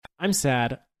I'm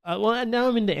sad. Well, now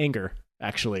I'm into anger.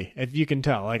 Actually, if you can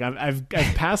tell, like I've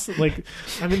passed, like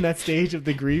I'm in that stage of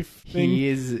the grief thing. He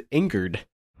is angered.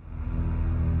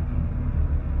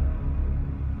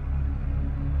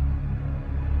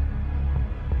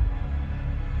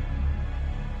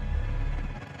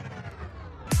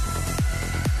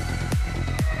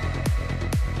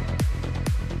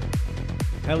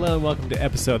 Hello and welcome to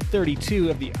episode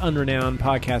 32 of the Unrenowned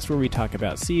podcast, where we talk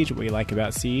about Siege, what we like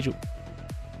about Siege.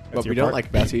 What we don't like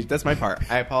about Siege. That's my part.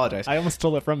 I apologize. I almost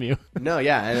stole it from you. No,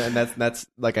 yeah, and that's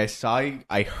like I saw you.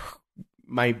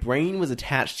 My brain was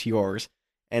attached to yours,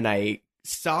 and I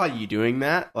saw you doing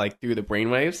that like through the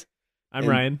brainwaves. I'm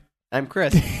Ryan. I'm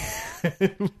Chris.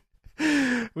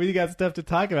 We got stuff to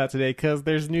talk about today because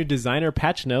there's new designer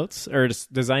patch notes or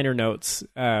designer notes,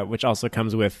 which also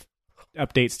comes with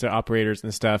updates to operators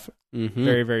and stuff. Mm-hmm.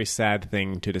 Very, very sad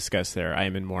thing to discuss there. I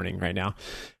am in mourning right now.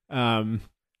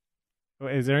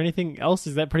 Is there anything else?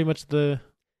 Is that pretty much the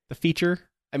feature?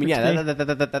 I mean, yeah,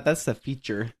 that's the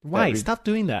feature. Why? Stop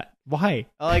doing that. Why?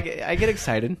 Oh, I get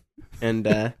excited. And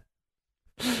okay,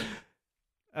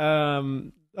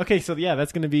 so yeah,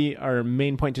 that's going to be our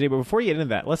main point today. But before we get into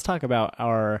that, let's talk about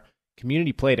our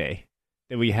community play day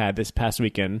that we had this past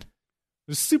weekend.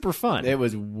 It was super fun. It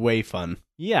was way fun.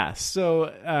 Yeah,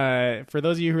 so for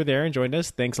those of you who were there and joined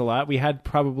us, thanks a lot. We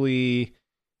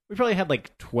probably had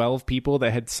like 12 people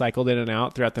that had cycled in and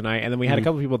out throughout the night, and then we had a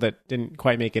couple people that didn't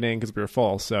quite make it in because we were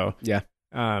full. So yeah,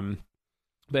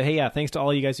 but hey, yeah, thanks to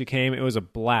all you guys who came. It was a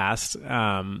blast.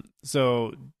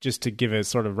 So just to give a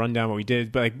sort of rundown what we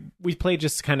did, but like we played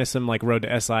just kind of some like Road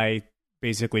to SI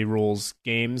basically rules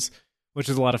games, which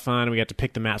was a lot of fun. We got to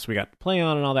pick the maps we got to play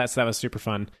on and all that, so that was super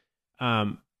fun.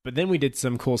 But then we did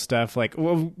some cool stuff, like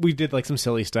we did like some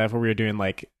silly stuff where we were doing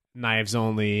like knives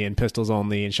only and pistols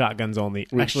only and shotguns only.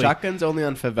 Actually, shotguns only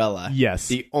on Favela. Yes.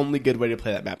 The only good way to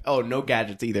play that map. Oh, no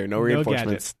gadgets either. No reinforcements.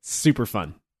 Gadgets. Super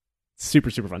fun. Super,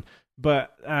 super fun.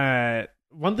 But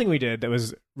one thing we did that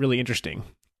was really interesting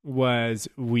was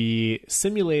we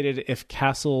simulated if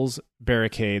castles'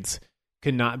 barricades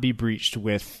could not be breached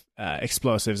with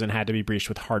explosives and had to be breached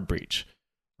with hard breach.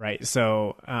 Right.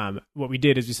 So what we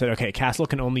did is we said, okay, castle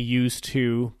can only use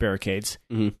 2 barricades.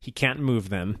 Mm-hmm. He can't move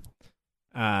them.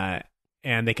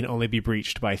 And they can only be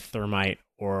breached by Thermite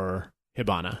or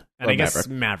Hibana. And I guess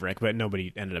Maverick, but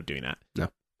nobody ended up doing that. No.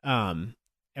 And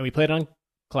we played on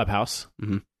Clubhouse.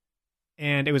 Mm-hmm.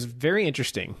 And it was very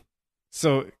interesting.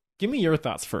 So give me your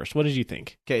thoughts first. What did you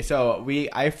think? Okay, so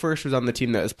I first was on the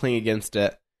team that was playing against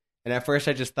it. And at first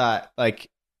I just thought,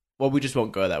 like, well, we just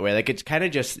won't go that way. Like, it's kind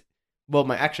of just... Well,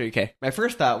 my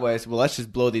first thought was, well, let's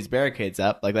just blow these barricades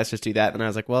up. Like, let's just do that. And I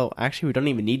was like, well, actually, we don't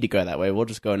even need to go that way. We'll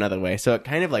just go another way. So it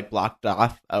kind of like blocked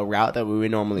off a route that we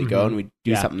would normally go, and we'd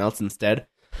do something else instead.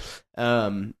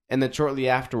 And then shortly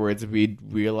afterwards, we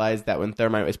realized that when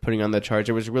Thermite was putting on the charge,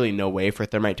 there was really no way for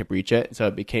Thermite to breach it. So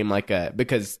it became like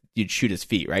because you'd shoot his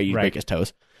feet, right? You'd break his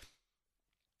toes.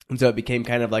 And so it became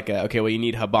kind of like okay, well, you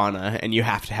need Hibana, and you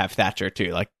have to have Thatcher,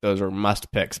 too. Like, those were must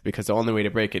picks, because the only way to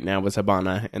break it now was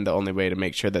Hibana, and the only way to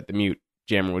make sure that the mute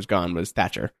jammer was gone was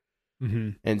Thatcher.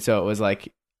 Mm-hmm. And so it was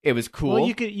like, it was cool. Well,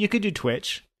 you could do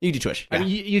Twitch. You could do Twitch. Yeah. I mean,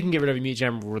 you can get rid of a mute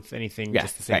jammer with anything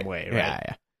just the same way, right?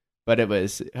 Yeah. But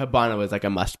Hibana was like a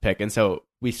must pick. And so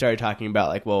we started talking about,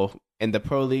 like, well, in the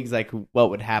pro leagues, like, what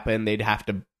would happen? They'd have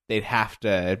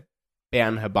to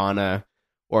ban Hibana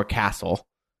or Castle.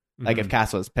 Like, if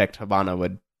Castle was picked, Hibana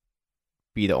would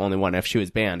be the only one. If she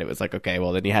was banned, it was like, okay,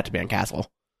 well, then you had to ban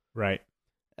Castle. Right.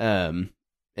 And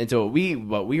so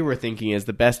what we were thinking is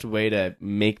the best way to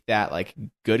make that, like,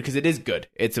 good, because it is good.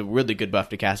 It's a really good buff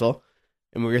to Castle.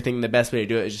 And we were thinking the best way to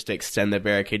do it is just to extend the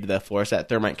barricade to the floor so that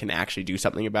Thermite can actually do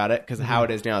something about it. Because how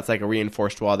it is now, it's like a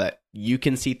reinforced wall that you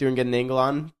can see through and get an angle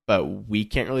on, but we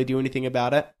can't really do anything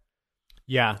about it.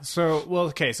 Yeah.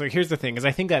 So here's the thing, is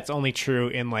I think that's only true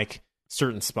in, like,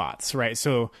 certain spots, right?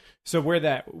 So where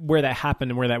that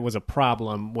happened and where that was a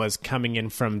problem was coming in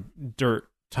from dirt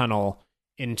tunnel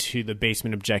into the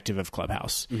basement objective of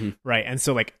Clubhouse, right? And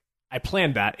so, like, I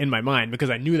planned that in my mind because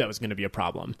I knew that was going to be a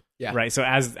problem, right? So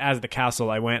as the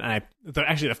castle, I went and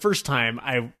actually the first time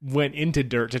I went into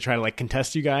dirt to try to, like,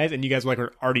 contest you guys, and you guys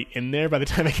were already in there by the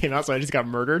time I came out, so I just got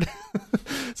murdered.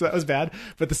 So that was bad.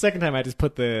 But the second time I just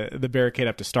put the barricade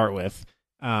up to start with.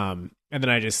 And then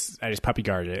I just puppy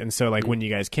guarded it. And so, like, when you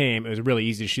guys came, it was really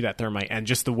easy to shoot that Thermite. And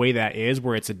just the way that is,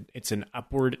 where it's an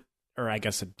upward, or I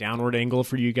guess a downward angle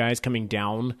for you guys coming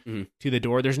down to the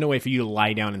door, there's no way for you to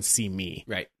lie down and see me.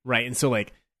 Right. And so,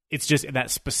 like, it's just that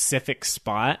specific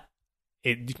spot,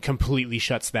 it completely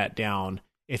shuts that down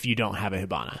if you don't have a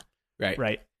Hibana.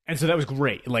 Right. And so that was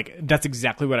great. Like, that's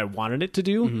exactly what I wanted it to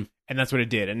do. and that's what it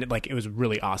did, and it was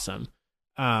really awesome.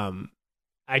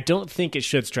 I don't think it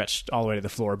should stretch all the way to the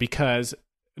floor because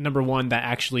number one, that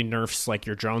actually nerfs like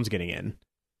your drones getting in.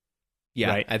 Yeah,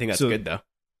 right? I think that's good though.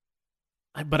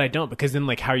 But I don't, because then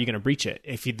like how are you going to breach it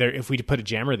if we put a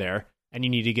jammer there and you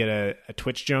need to get a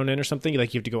Twitch drone in or something?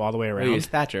 Like you have to go all the way around. Or use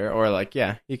Thatcher, or like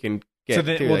you can get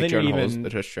drone holes the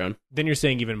Twitch drone. Then you're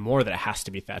saying even more that it has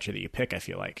to be Thatcher that you pick. I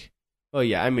feel like. Well,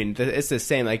 yeah, I mean it's the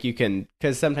same. Like you can,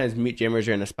 because sometimes mute jammers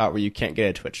are in a spot where you can't get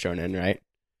a Twitch drone in, right?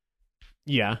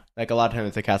 Yeah. Like a lot of times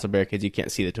with the castle barricades, you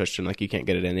can't see the Twitch drone. Like you can't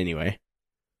get it in anyway.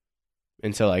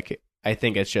 And so like I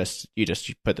think it's just you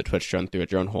put the Twitch drone through a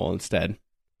drone hole instead.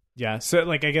 Yeah. So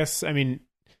like I guess I mean,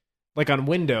 like on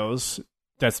Windows,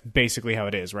 that's basically how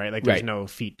it is, right? Like there's no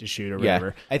feet to shoot or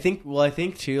whatever. I think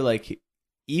too, like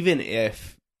even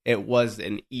if it was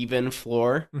an even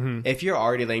floor, if you're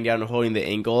already laying down and holding the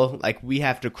angle, like we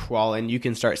have to crawl in, you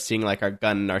can start seeing like our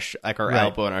gun and our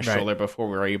elbow and our shoulder before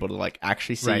we're able to like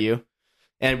actually see you.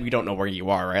 And we don't know where you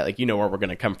are, right? Like, you know where we're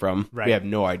going to come from. Right. We have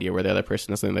no idea where the other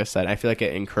person is on the other side. I feel like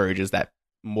it encourages that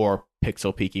more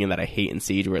pixel peeking that I hate in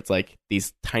Siege, where it's like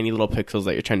these tiny little pixels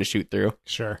that you're trying to shoot through.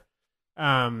 Sure.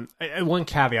 One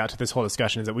caveat to this whole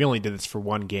discussion is that we only did this for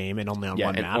one game and only on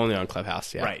one map. Only on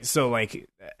Clubhouse, yeah. Right. So, like,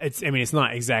 it's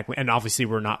not exactly, and obviously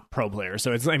we're not pro players,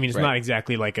 so it's not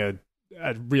exactly like a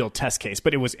real test case,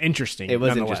 but it was interesting. It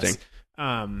was interesting.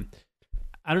 I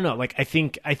don't know. Like, I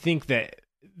think that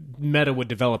meta would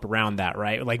develop around that,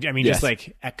 right? Like, I mean, just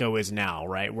like Echo is now,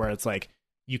 right? Where it's like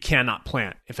you cannot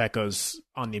plant if Echo's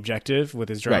on the objective with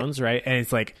his drones, right? And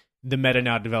it's like the meta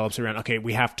now develops around, okay,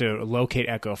 we have to locate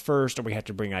Echo first, or we have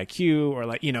to bring IQ, or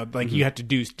like, you know, like you have to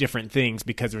do different things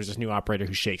because there's this new operator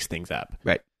who shakes things up.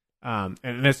 Right. And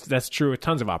that's true with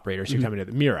tons of operators who come into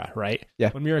the Mira, right? Yeah.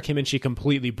 When Mira came in, she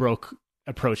completely broke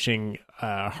approaching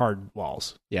hard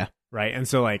walls. Yeah. Right. And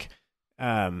so like,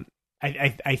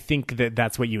 I think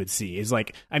that's what you would see is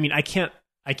like, I mean, I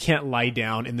can't lie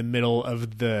down in the middle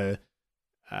of the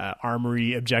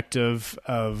armory objective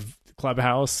of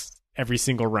Clubhouse every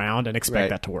single round and expect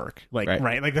that to work. Like,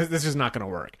 right. Like this is not going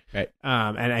to work. Right.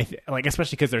 And I like,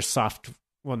 especially because there's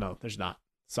well, no, there's not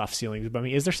soft ceilings above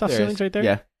me. Is there soft ceilings right there?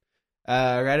 Yeah.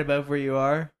 Right above where you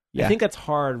are. Yeah. I think that's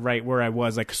hard right where I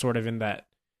was, like sort of in that.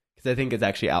 Because I think it's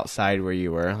actually outside where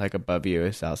you were, like above you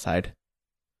is outside.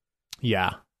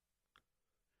 Yeah.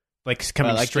 Like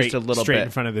coming straight in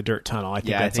front of the dirt tunnel. I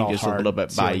think that's all just hard a little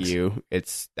bit ceilings. by you.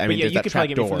 It's, I mean, there's you that could trap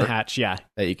probably get me from door the hatch,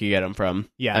 that you could get them from.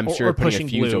 Yeah, I'm sure or putting a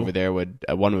fuse blue over there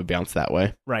one would bounce that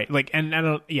way. Right, like, and I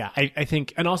don't. Yeah, I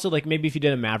think, and also like maybe if you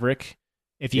did a Maverick,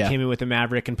 if you came in with a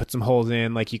Maverick and put some holes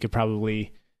in, like you could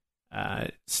probably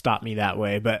stop me that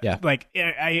way. But like,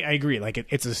 I agree. Like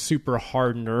it's a super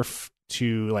hard nerf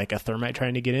to like a Thermite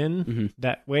trying to get in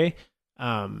that way.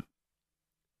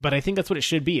 But I think that's what it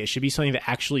should be. It should be something that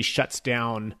actually shuts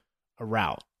down a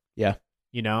route. Yeah.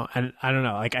 You know, and I don't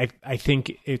know. Like I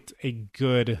think it's a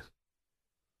good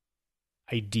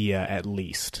idea at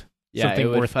least. Yeah, something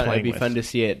worth playing. It'd be fun to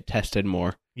see it tested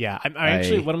more. Yeah, I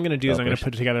actually what I'm going to do is I'm going to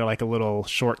put together like a little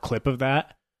short clip of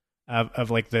that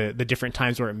of like the different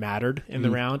times where it mattered in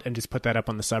the round, and just put that up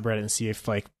on the subreddit and see if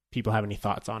like people have any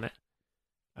thoughts on it.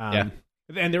 And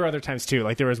there were other times too.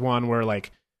 Like there was one where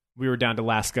like we were down to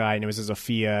last guy and it was a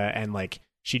Zofia, and like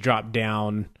she dropped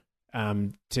down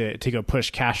to go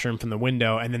push Cashroom from the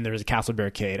window, and then there was a castle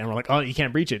barricade, and we're like, oh, you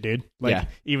can't breach it, dude. Like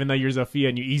even though you're Zofia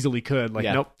and you easily could, like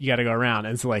nope, you got to go around.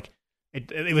 And so like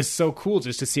it was so cool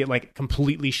just to see it like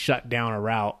completely shut down a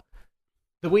route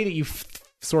the way that you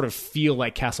sort of feel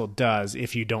like Castle does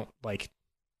if you don't like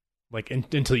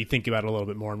until you think about it a little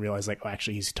bit more and realize like, oh,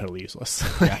 actually he's totally useless.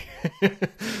 I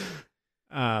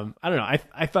don't know.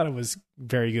 I thought it was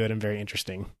very good and very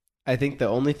interesting. I think the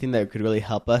only thing that could really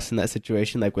help us in that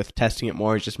situation, like with testing it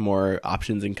more, is just more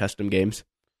options in custom games.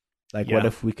 Like what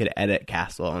if we could edit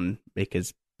Castle and make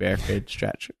his barricade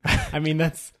stretch? I mean,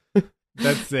 that's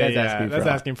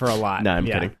asking for a lot. No, I'm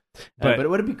kidding. But it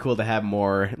would be cool to have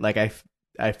more. Like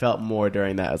I felt more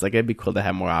during that. I was like, it'd be cool to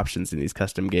have more options in these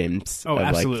custom games. Oh,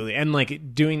 absolutely. And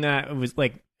like doing that was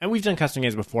like, and we've done custom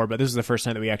games before, but this is the first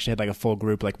time that we actually had like a full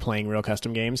group like playing real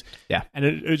custom games. Yeah. And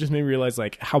it just made me realize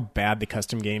like how bad the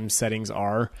custom game settings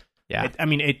are. Yeah.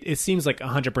 It seems like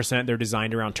 100% they're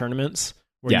designed around tournaments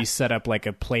where you set up like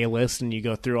a playlist and you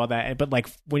go through all that. But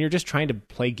like when you're just trying to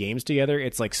play games together,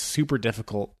 it's like super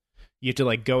difficult. You have to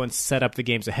like go and set up the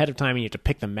games ahead of time, and you have to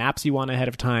pick the maps you want ahead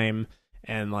of time.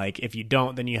 And like if you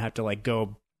don't, then you have to like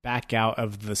go back out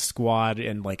of the squad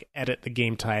and like edit the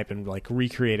game type and like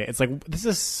recreate it. It's like, this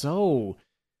is so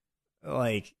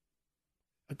like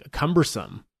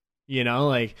cumbersome, you know,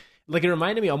 like Like, it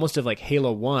reminded me almost of like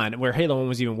Halo 1, where Halo 1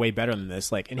 was even way better than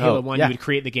this. Like in Halo 1, you would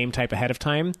create the game type ahead of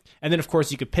time, and then of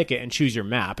course you could pick it and choose your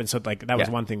map. And so like that was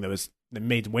one thing that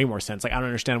made way more sense. Like I don't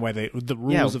understand why the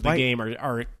rules of the game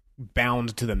are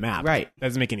bound to the map. Right. That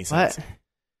doesn't make any sense.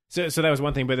 So that was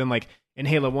one thing. But then like in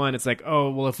Halo 1, it's like,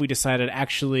 oh, well, if we decided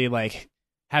actually like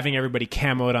having everybody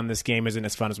camoed on this game isn't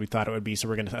as fun as we thought it would be, so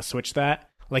we're going to switch that.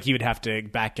 Like you would have to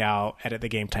back out, edit the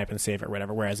game type, and save it or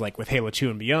whatever. Whereas like with Halo 2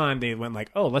 and beyond, they went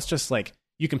like, oh, let's just like,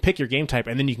 you can pick your game type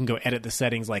and then you can go edit the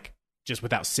settings like just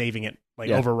without saving it, like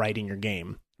overwriting your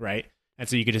game, right? And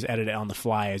so you could just edit it on the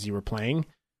fly as you were playing,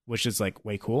 which is like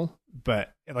way cool.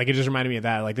 But like it just reminded me of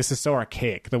that. Like this is so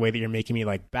archaic, the way that you're making me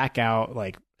like back out,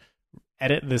 like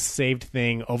edit this saved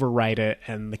thing, overwrite it,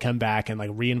 and come back and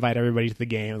like re-invite everybody to the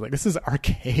game. Like this is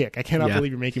archaic. I cannot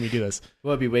believe you're making me do this.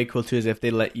 What would be way cool too is if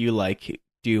they let you like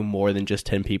do more than just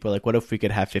 10 people. Like what if we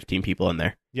could have 15 people in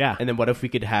there? Yeah. And then what if we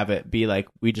could have it be like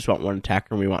we just want one attacker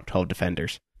and we want 12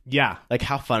 defenders? Yeah. Like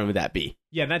how fun would that be?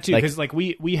 Yeah, that too, because like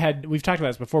we've talked about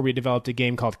this before. We developed a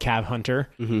game called Cav Hunter,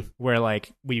 where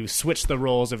like we switched the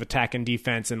roles of attack and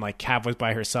defense, and like Cav was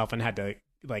by herself and had to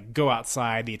like go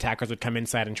outside. The attackers would come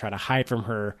inside and try to hide from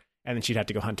her, and then she'd have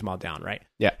to go hunt them all down, right?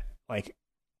 Yeah. Like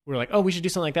we're like, oh, we should do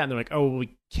something like that, and they're like, oh, well,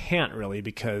 we can't really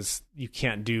because you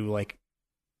can't do like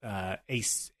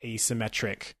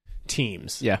asymmetric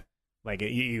teams. Yeah. Like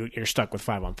you're stuck with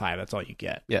 5-on-5. That's all you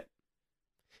get. Yeah.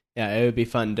 Yeah, it would be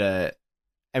fun to.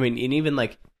 I mean, and even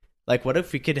like what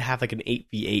if we could have like an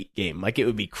 8v8 game? Like it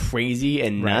would be crazy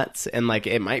and nuts, and like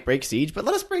it might break Siege, but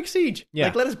let us break Siege. Yeah,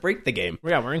 like let us break the game.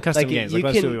 Yeah, we're in custom games. Like,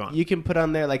 let's do what we want. You can put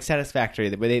on there like Satisfactory,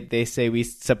 where they say we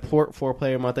support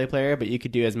 4-player multiplayer, but you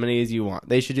could do as many as you want.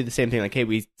 They should do the same thing. Like, hey,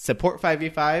 we support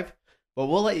 5v5. Well,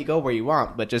 we'll let you go where you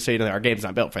want, but just so you know, our game's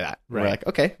not built for that. Right. We're like,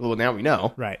 okay, well now we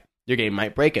know. Right. Your game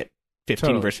might break it.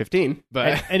 15 versus 15, but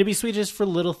and it'd be sweet just for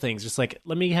little things, just like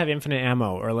let me have infinite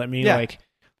ammo, or let me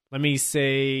let me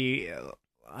say,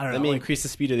 I don't know, let me increase the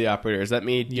speed of the operators. Let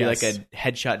me do like a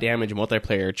headshot damage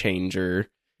multiplayer change, or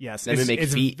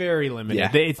it's feet. Very limited.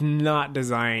 Yeah. It's not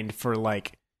designed for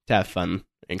like to have fun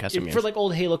in custom games. For like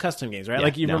old Halo custom games, right?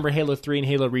 Like you remember Halo 3 and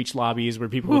Halo Reach lobbies where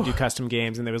people would do custom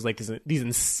games, and there was like these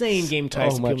insane game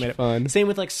types. So much fun. Same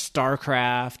with like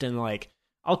StarCraft and like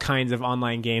all kinds of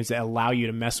online games that allow you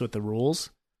to mess with the rules,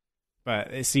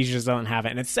 but Siege just doesn't have it.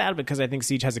 And it's sad because I think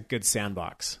Siege has a good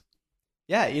sandbox.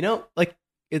 Yeah, you know, like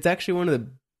it's actually one of the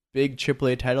big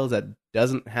AAA titles that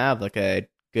doesn't have like a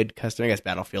good custom, I guess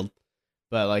Battlefield,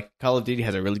 but like Call of Duty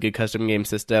has a really good custom game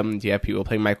system. You have people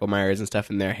playing Michael Myers and stuff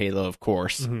in there, Halo, of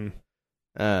course.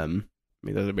 I mean,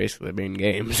 those are basically the main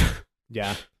games.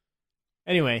 Yeah.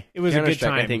 Anyway, it was a good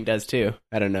time. I think does too.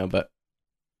 I don't know, but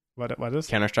what is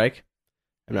Counter-Strike?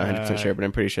 I'm not 100% sure, but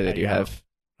I'm pretty sure they do have.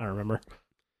 I don't remember.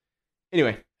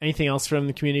 Anyway. Anything else from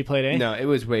the community play day? No, it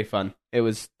was way fun. It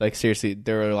was like, seriously,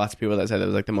 there were lots of people that said it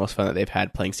was like the most fun that they've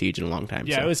had playing Siege in a long time.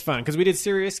 Yeah, It was fun because we did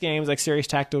serious games, like serious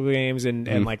tactical games,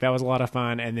 and like that was a lot of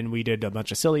fun. And then we did a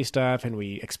bunch of silly stuff, and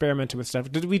we experimented with stuff.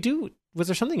 Was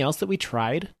there something else that we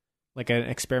tried? Like an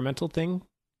experimental thing?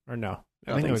 Or no?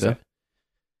 I think that was it.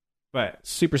 But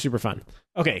super, super fun.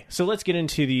 Okay, so let's get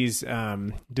into these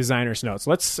designers' notes.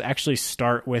 Let's actually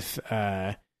start with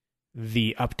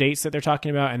the updates that they're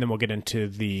talking about, and then we'll get into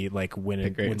the like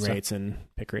win rates and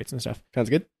pick rates and stuff. Sounds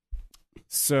good.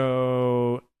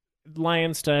 So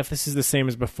Lion stuff, this is the same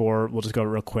as before. We'll just go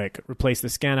real quick. Replace the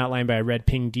scan outline by a red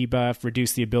ping debuff.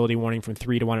 Reduce the ability warning from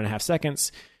 3 to 1.5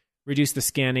 seconds. Reduce the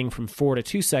scanning from 4 to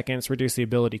 2 seconds, reduce the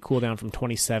ability cooldown from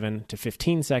 27 to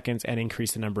 15 seconds, and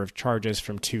increase the number of charges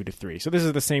from 2 to 3. So this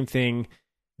is the same thing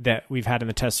that we've had in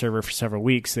the test server for several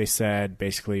weeks. They said,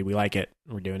 basically, we like it,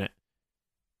 we're doing it.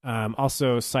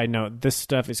 Also, side note, this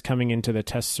stuff is coming into the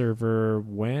test server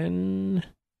when?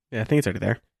 Yeah, I think it's already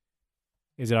there.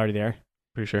 Is it already there?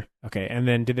 Pretty sure. Okay, and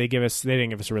then they didn't give us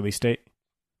a release date?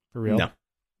 For real? No.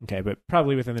 Okay, but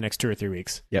probably within the next 2 or 3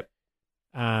 weeks. Yep.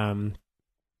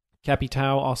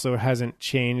 Capitao also hasn't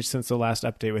changed since the last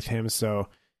update with him, so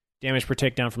damage per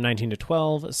takedown from 19 to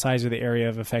 12, size of the area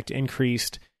of effect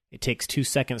increased, it takes 2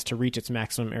 seconds to reach its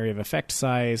maximum area of effect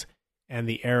size, and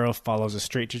the arrow follows a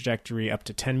straight trajectory up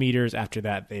to 10 meters. After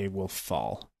that, they will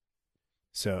fall.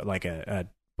 So like a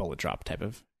bullet drop type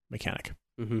of mechanic.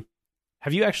 Mm-hmm.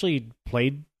 Have you actually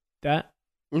played that?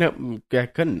 No, I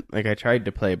couldn't. Like I tried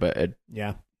to play, but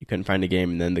you couldn't find a game,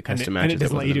 and then the custom matches. And it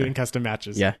doesn't let you do in custom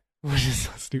matches. Yeah. Which is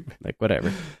so stupid. Like,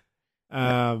 whatever.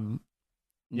 Nomad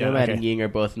and Ying are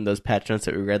both in those patch notes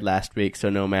that we read last week. So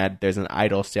Nomad, there's an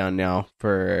idle sound now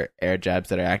for air jabs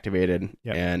that are activated,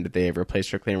 and they've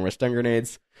replaced her claymore with stun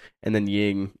grenades. And then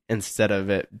Ying, instead of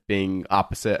it being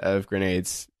opposite of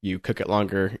grenades, you cook it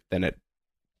longer, then it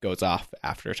goes off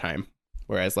after time,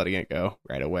 whereas letting it go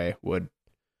right away would.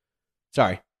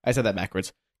 Sorry, I said that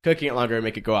backwards. Cooking it longer would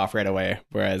make it go off right away,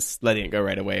 whereas letting it go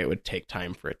right away, it would take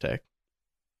time for it to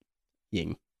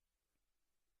ying.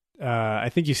 I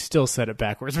think you still said it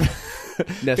backwards.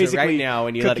 No, so right now,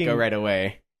 when you let it go right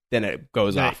away, then it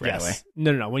goes off right away.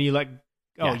 No. When you let...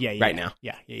 Oh, yeah. Right now.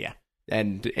 Yeah.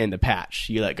 And in the patch,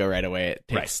 you let go right away. It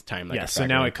takes time. Like so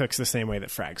now it cooks the same way that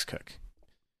frags cook.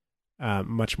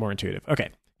 Much more intuitive. Okay,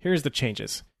 here's the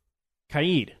changes.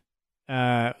 Kaid.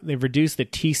 They've reduced the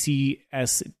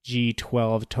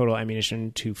TCSG-12 total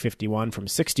ammunition to 51 from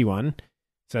 61.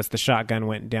 So that's the shotgun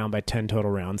went down by 10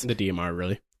 total rounds. The DMR,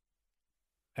 really?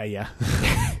 Yeah.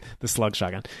 The slug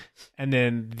shotgun. And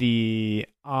then the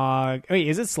AUG... Wait,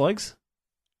 is it slugs?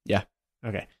 Yeah.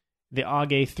 Okay. The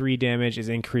AUG A3 damage is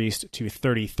increased to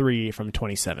 33 from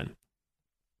 27.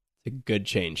 It's a good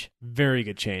change. Very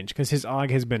good change, because his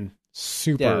AUG has been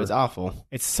super... Yeah, it was awful.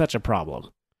 It's such a problem.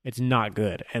 It's not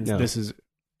good, and this is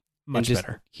much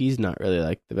better. He's not really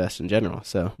like the best in general,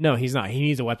 so... No, he's not. He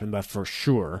needs a weapon buff for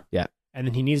sure. Yeah. And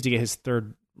then he needs to get his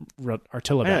third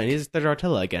Artilla back. He needs his third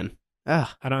Artilla again. I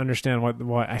don't understand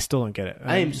why. I still don't get it.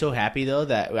 I am so happy, though,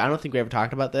 that... I don't think we ever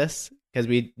talked about this, because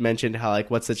we mentioned how,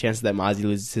 like, what's the chances that Mozzie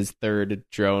loses his third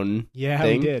drone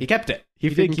thing? We did. He kept it. He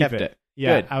did kept it.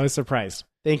 Yeah, Good. I was surprised.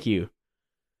 Thank you.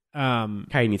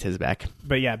 Kaid needs his back.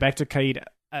 But yeah, back to Kaid.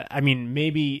 I mean,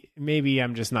 maybe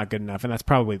I'm just not good enough, and that's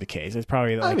probably the case. It's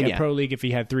probably like at Pro League, if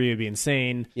he had 3, it would be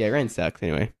insane. Yeah, Ryan sucks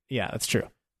anyway. Yeah, that's true.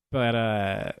 But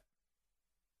I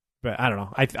don't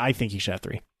know. I think he should have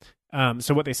 3.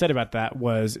 So what they said about that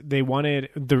was they wanted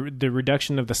the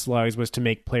reduction of the slugs was to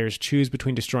make players choose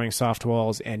between destroying soft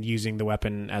walls and using the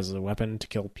weapon as a weapon to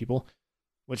kill people,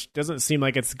 which doesn't seem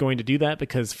like it's going to do that,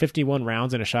 because 51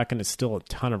 rounds in a shotgun is still a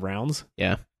ton of rounds.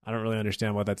 Yeah. I don't really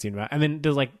understand what that's even about. And then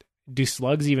do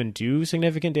slugs even do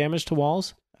significant damage to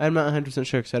walls? I'm not 100%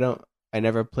 sure, because I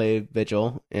never play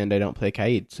Vigil and I don't play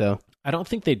Kaid, so I don't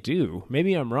think they do.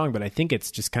 Maybe I'm wrong, but I think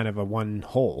it's just kind of a one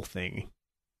hole thing.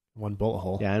 One bullet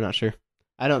hole. Yeah, I'm not sure.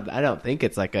 I don't think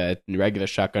it's like a regular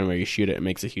shotgun where you shoot it and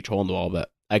makes a huge hole in the wall, but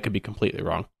I could be completely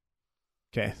wrong.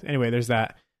 Okay. Anyway, there's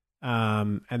that.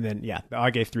 And then the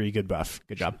AUG 3, good buff.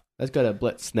 Good job. Let's go to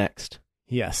Blitz next.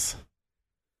 Yes.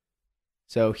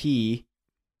 So he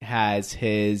has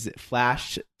his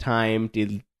flash time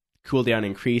cooldown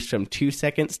increased from 2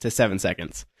 seconds to 7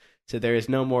 seconds. So there is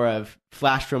no more of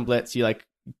flash from Blitz. You like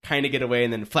kind of get away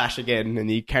and then flash again,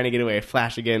 and you kind of get away,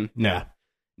 flash again. No. Yeah.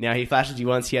 Now he flashes you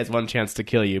once, he has one chance to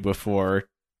kill you before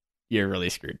you're really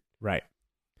screwed. Right.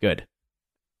 Good.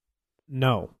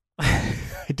 No. I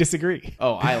disagree.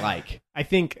 Oh, I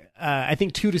think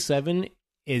 2 to 7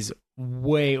 is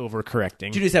way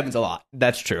overcorrecting. 2 to 7's a lot.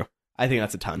 That's true. I think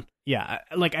that's a ton. Yeah,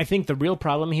 like I think the real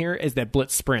problem here is that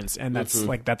Blitz sprints, and that's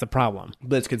that's a problem.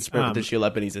 Blitz can sprint with the shield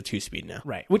up, and he's a 2-speed now.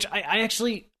 Right, which I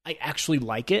actually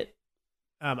like it.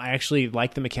 I actually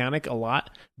like the mechanic a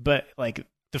lot, but like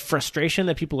the frustration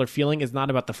that people are feeling is not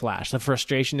about the flash. The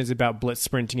frustration is about Blitz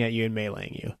sprinting at you and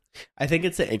meleeing you. I think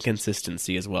it's the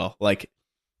inconsistency as well. Like,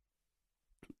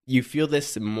 you feel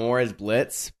this more as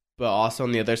Blitz, but also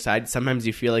on the other side, sometimes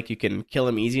you feel like you can kill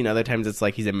him easy, and other times it's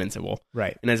like he's invincible.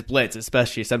 Right. And as Blitz,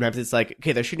 especially, sometimes it's like,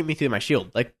 okay, they're shooting me through my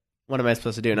shield. Like, what am I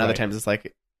supposed to do? And other times it's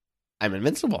like, I'm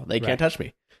invincible. They can't touch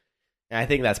me. And I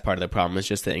think that's part of the problem, is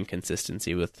just the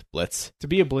inconsistency with Blitz. To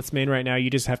be a Blitz main right now, you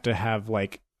just have to have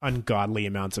like ungodly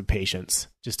amounts of patience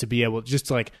just to be able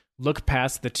to like look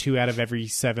past the 2 out of every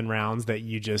 7 rounds that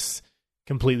you just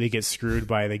completely get screwed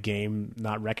by the game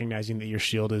not recognizing that your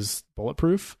shield is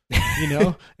bulletproof,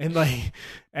 and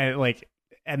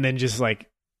then just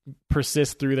like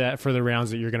persist through that for the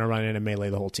rounds that you're going to run in and melee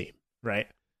the whole team. Right.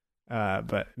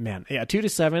 But man, 2 to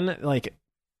 7, like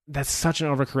that's such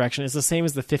an overcorrection. It's the same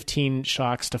as the 15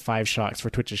 shocks to 5 shocks for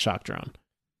Twitch's shock drone.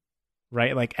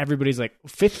 Right? Like everybody's like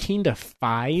 15 to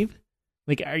 5.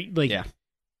 Like,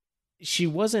 she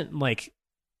wasn't like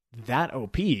that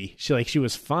OP. She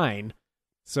was fine.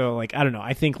 So like, I don't know.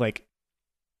 I think like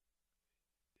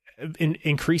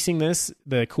increasing the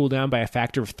cooldown by a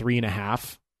factor of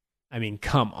 3.5. I mean,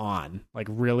 come on. Like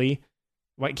really?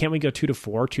 Why can't we go 2 to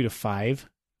 4, 2 to 5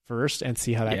 first and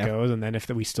see how that goes? And then if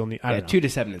we still need, I don't know. 2 to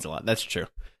 7 is a lot. That's true.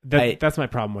 That's my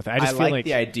problem with it. I just feel like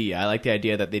the idea. I like the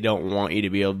idea that they don't want you to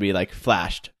be able to be like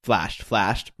flashed.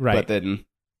 Right. But then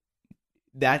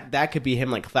that could be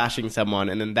him like flashing someone,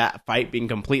 and then that fight being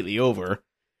completely over,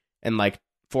 and like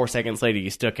 4 seconds later you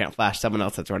still can't flash someone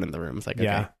else that's running the room. It's like,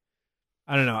 okay.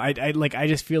 I don't know. I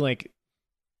just feel like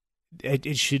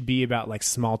it should be about like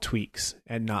small tweaks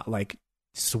and not like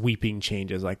sweeping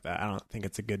changes like that. I don't think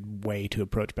it's a good way to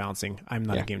approach bouncing. I'm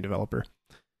not a game developer.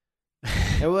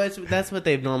 That's what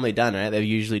they've normally done, right? They've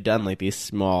usually done like these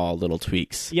small little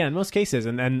tweaks. Yeah, in most cases,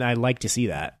 and I like to see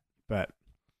that. But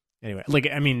anyway, like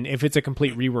I mean, if it's a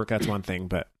complete rework, that's one thing.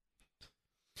 But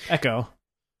Echo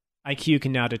IQ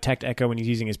can now detect Echo when he's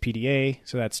using his PDA,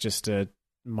 so that's just a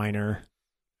minor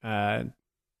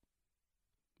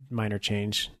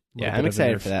change. Yeah, I'm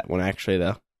excited for that one actually,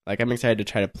 though. Like, I'm excited to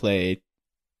try to play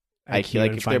IQ.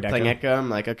 Like, if they're playing Echo, I'm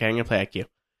like, okay, I'm gonna play IQ.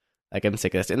 Like, I'm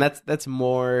sick of this, and that's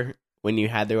more when you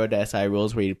had the Road to SI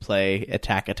rules where you play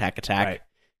attack, right.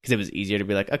 because it was easier to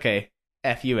be like, okay,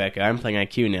 F you, Echo, I'm playing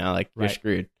IQ now. Like, you're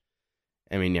screwed.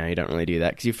 I mean, yeah, you don't really do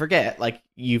that because you forget. Like,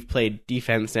 you've played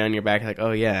defense down your back. Like,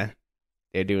 oh yeah,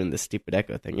 they're doing this stupid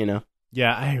Echo thing, you know?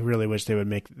 Yeah, I really wish they would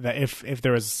make that. If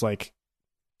there was like,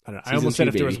 I don't know. Season I almost said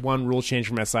if there was baby. one rule change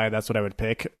from SI, that's what I would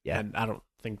pick. Yeah. And I don't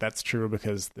think that's true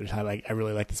because there's I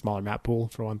really like the smaller map pool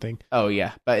for one thing. Oh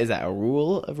yeah, but is that a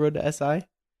rule of Road to SI?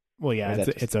 Well, yeah,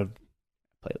 it's a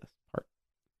playlist part.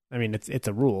 I mean, it's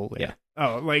a rule. Yeah.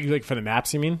 Oh, like for the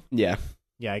maps, you mean? Yeah.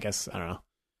 Yeah, I guess I don't know.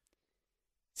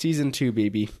 Season 2,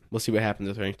 baby. We'll see what happens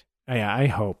with ranked. Yeah, I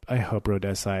hope Road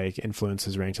to SI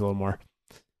influences ranked a little more.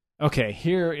 Okay,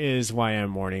 here is why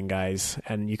I'm mourning, guys,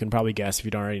 and you can probably guess if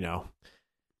you don't already know.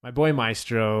 My boy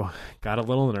Maestro got a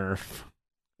little nerf,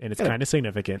 and it's kind of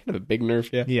significant. Kind of a big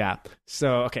nerf, yeah. Yeah.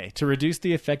 So, okay, to reduce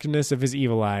the effectiveness of his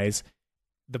Evil Eyes,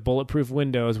 the bulletproof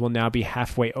windows will now be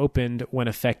halfway opened when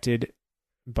affected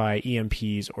by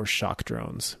EMPs or shock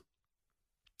drones.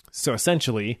 So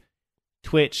essentially,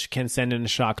 Twitch can send in a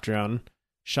shock drone,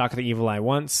 shock the Evil Eye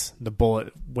once, the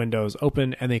bullet windows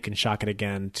open, and they can shock it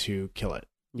again to kill it.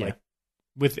 Yeah. Like,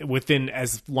 within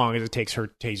as long as it takes her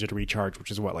taser to recharge,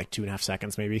 which is what, like 2.5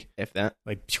 seconds maybe? If that.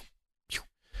 Like, pew, pew.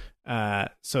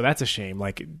 So that's a shame.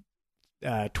 Like,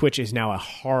 Twitch is now a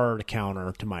hard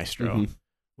counter to Maestro,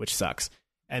 which sucks.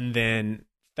 And then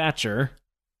Thatcher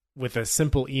with a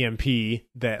simple EMP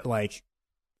that, like,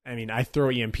 I mean, I throw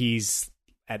EMPs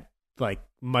at like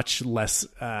much less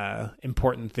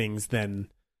important things than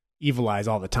Evil Eyes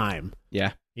all the time.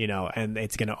 Yeah. You know, and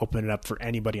it's going to open it up for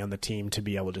anybody on the team to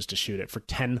be able just to shoot it for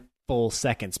 10 full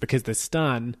seconds because the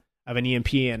stun of an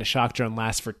EMP and a shock drone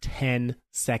lasts for 10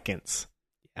 seconds.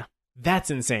 Yeah.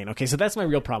 That's insane. Okay, so that's my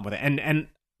real problem with it. And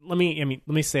let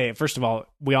me say, first of all,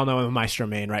 we all know I'm a Maestro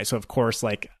main, right? So of course,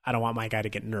 like, I don't want my guy to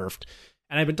get nerfed.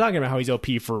 And I've been talking about how he's OP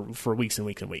for weeks and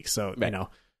weeks and weeks. So, right. You know,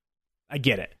 I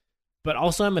get it. But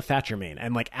also I'm a Thatcher main.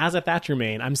 And like, as a Thatcher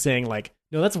main, I'm saying like,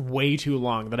 no, that's way too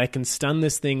long that I can stun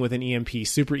this thing with an EMP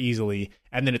super easily.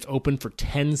 And then it's open for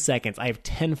 10 seconds. I have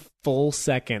 10 full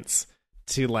seconds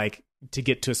to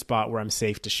get to a spot where I'm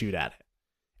safe to shoot at it.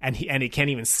 And it can't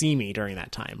even see me during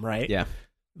that time. Right. Yeah.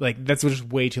 Like, that's just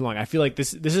way too long. I feel like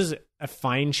this is a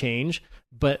fine change,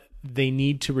 but they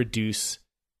need to reduce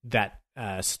that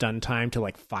stun time to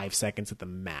like 5 seconds at the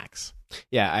max.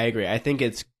 Yeah, I agree. I think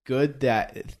it's good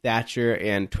that Thatcher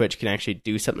and Twitch can actually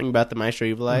do something about the Maestro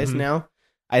Evil Eyes now.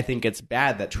 I think it's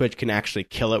bad that Twitch can actually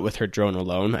kill it with her drone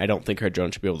alone. I don't think her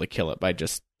drone should be able to kill it by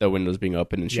just the windows being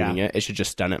open and shooting it. It should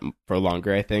just stun it for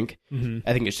longer, I think.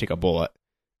 I think it should take a bullet.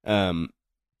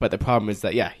 But the problem is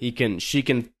that, yeah, she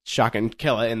can shock and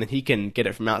kill it, and then he can get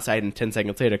it from outside and 10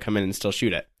 seconds later come in and still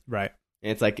shoot it. Right.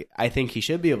 And it's like, I think he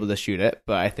should be able to shoot it,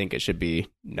 but I think it should be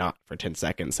not for 10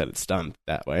 seconds that it's stunned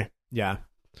that way. Yeah.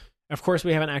 Of course,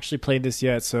 we haven't actually played this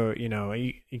yet, so, you know,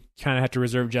 you kind of have to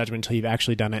reserve judgment until you've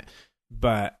actually done it.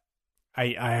 But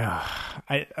I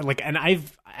like, and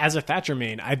as a Thatcher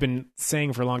main, I've been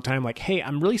saying for a long time, like, hey,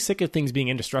 I'm really sick of things being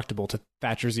indestructible to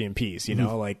Thatcher's EMPs, you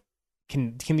know, like,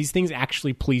 can these things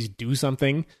actually please do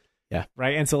something? Yeah.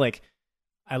 Right. And so, like,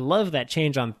 I love that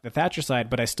change on the Thatcher side,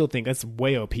 but I still think that's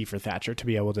way OP for Thatcher to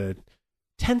be able to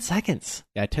 10 seconds.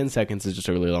 Yeah, 10 seconds is just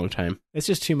a really long time. It's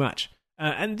just too much.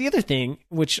 And the other thing,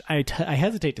 which I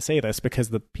hesitate to say this because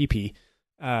of the PP,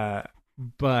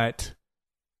 but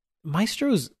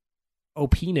Maestro's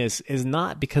OPness is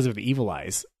not because of Evil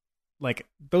Eyes. Like,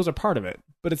 those are part of it,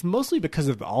 but it's mostly because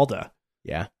of the Alda.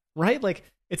 Yeah. Right? Like,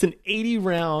 it's an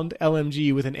 80-round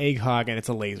LMG with an egg hog and it's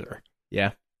a laser.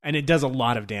 Yeah. And it does a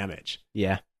lot of damage.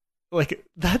 Yeah. Like,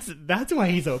 that's why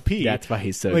he's OP. That's why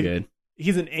he's so like, good.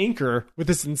 He's an anchor with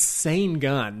this insane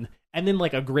gun and then,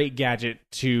 like, a great gadget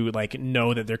to, like,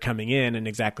 know that they're coming in and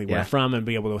exactly where from and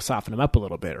be able to soften them up a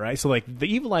little bit, right? So, like,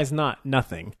 the Evil Eye's not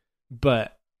nothing,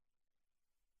 but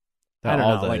I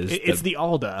don't know. Like, it's the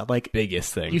Alda. Like,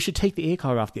 biggest thing. You should take the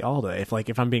ACOG off the Alda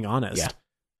if I'm being honest. Yeah.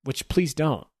 Which, please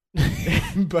don't.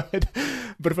 but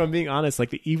if I'm being honest, like,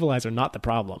 the Evil Eyes are not the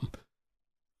problem.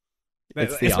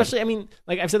 Especially, I mean,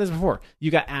 like I've said this before,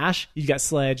 you got Ash, you got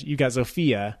Sledge, you got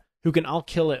Zofia, who can all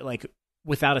kill it, like,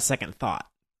 without a second thought.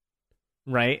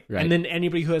 right? Right. And then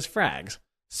anybody who has frags.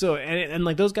 So, and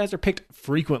like those guys are picked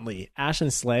frequently. Ash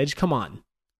and Sledge, come on.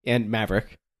 And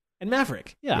Maverick. And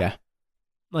Maverick, yeah.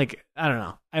 Like, I don't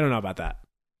know. I don't know about that.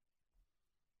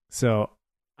 So,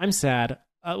 I'm sad.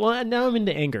 Well, now I'm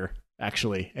into anger,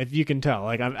 actually, if you can tell.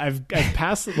 Like, I've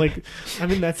passed, like,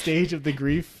 I'm in that stage of the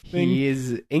grief thing. He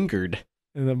is angered.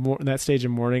 In that stage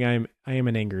of mourning, I am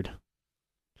an angered.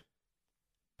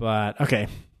 But, okay.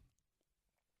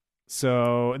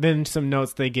 So, then some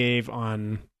notes they gave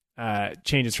on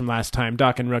changes from last time.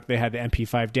 Doc and Rook, they had the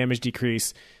MP5 damage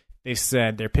decrease. They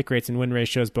said their pick rates and win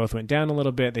ratios both went down a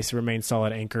little bit. They remain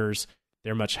solid anchors.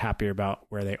 They're much happier about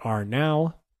where they are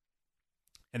now.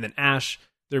 And then Ash,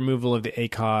 the removal of the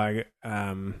ACOG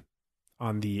on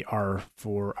the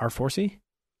R4C?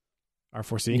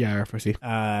 R4C? Yeah,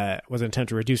 R4C. Was an attempt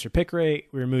to reduce her pick rate.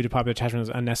 We removed a popular attachment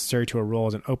that was unnecessary to her role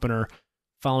as an opener.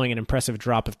 Following an impressive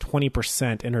drop of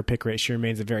 20% in her pick rate, she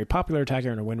remains a very popular attacker,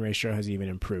 and her win ratio has even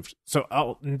improved. So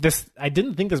I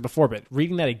didn't think this before, but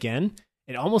reading that again,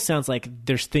 it almost sounds like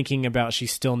they're thinking about she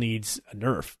still needs a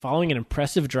nerf. Following an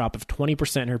impressive drop of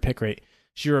 20% in her pick rate,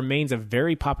 she remains a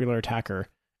very popular attacker,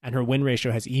 and her win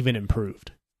ratio has even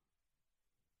improved.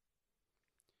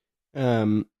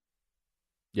 Yeah,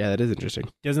 that is interesting.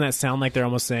 Doesn't that sound like they're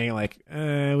almost saying, like,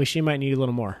 she might need a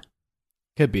little more?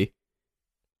 Could be.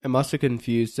 I'm also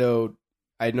confused. So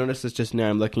I noticed this just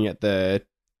now. I'm looking at the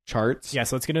charts. Yeah,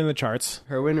 so let's get into the charts.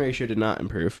 Her win ratio did not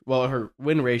improve. Well, her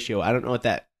win ratio, I don't know what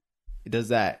that... Does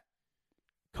that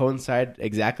coincide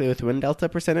exactly with win delta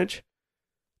percentage?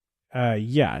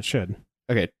 Yeah, it should.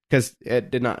 Okay, because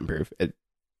it did not improve.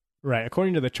 Right.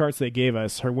 According to the charts they gave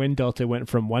us, her win delta went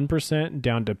from 1%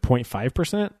 down to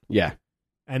 0.5%. Yeah.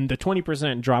 And the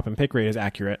 20% drop in pick rate is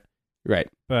accurate. Right.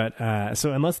 But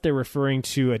so unless they're referring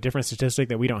to a different statistic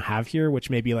that we don't have here, which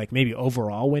may be like maybe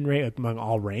overall win rate among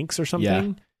all ranks or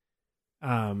something.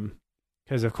 Yeah.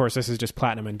 Because of course this is just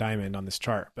platinum and diamond on this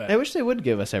chart. But I wish they would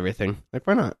give us everything. Like,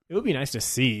 why not? It would be nice to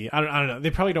see. I don't know. They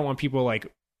probably don't want people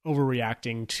like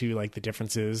overreacting to like the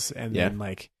differences and then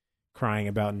like crying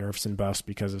about nerfs and buffs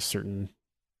because of certain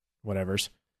whatevers.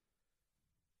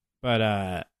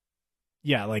 But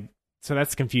yeah, like. So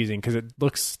that's confusing because it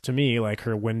looks to me like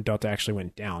her win delta actually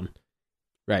went down.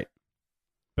 Right.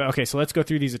 But okay, so let's go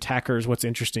through these attackers. What's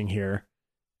interesting here?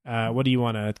 What do you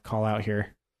want to call out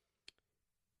here?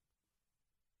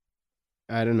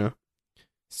 I don't know.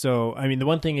 So, I mean, the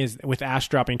one thing is with Ash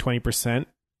dropping 20%,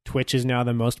 Twitch is now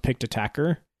the most picked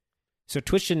attacker. So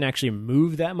Twitch didn't actually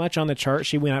move that much on the chart.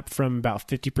 She went up from about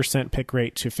 50% pick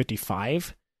rate to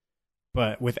 55%.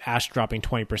 But with Ash dropping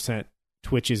 20%,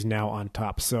 Twitch is now on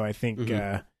top. So I think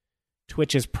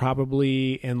Twitch is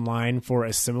probably in line for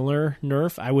a similar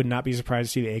nerf. I would not be surprised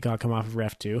to see the ACOG come off of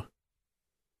Ref 2.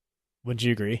 Wouldn't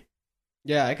you agree?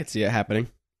 Yeah, I could see it happening.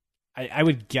 I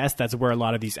would guess that's where a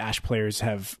lot of these Ash players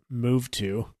have moved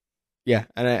to. Yeah,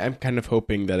 and I'm kind of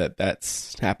hoping that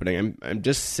that's happening. I'm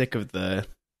just sick of the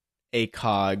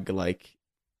ACOG, like,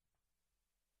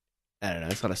 I don't know,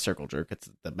 it's not a circle jerk. It's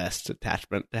the best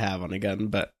attachment to have on a gun,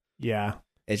 but yeah.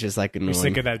 It's just like annoying. You're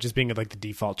sick of that just being like the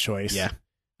default choice. Yeah.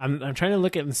 I'm trying to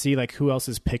look at and see like who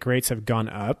else's pick rates have gone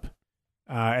up.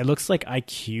 It looks like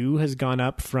IQ has gone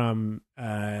up from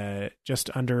just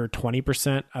under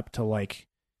 20% up to like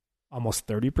almost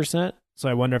 30%. So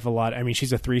I wonder if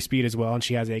she's a 3-speed as well and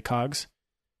she has ACOGs.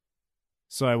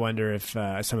 So I wonder if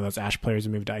some of those Ash players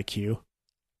have moved to IQ.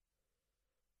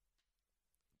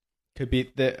 Could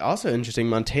be. Also interesting,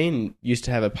 Montaigne used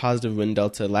to have a positive win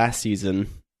delta last season.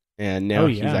 And now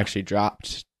he's actually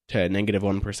dropped to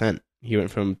 -1%. He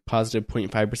went from positive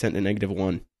 0.5% to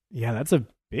 -1. Yeah, that's a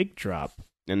big drop.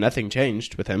 And nothing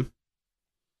changed with him.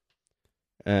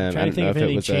 I'm trying to think if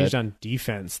anything changed on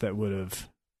defense that would have...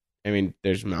 I mean,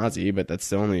 there's Mozzie, but that's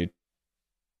the only...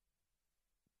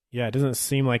 Yeah, it doesn't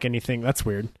seem like anything... That's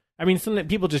weird. I mean, some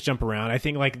people just jump around. I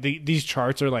think like these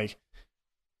charts are like...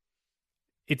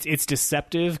 It's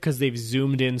deceptive because they've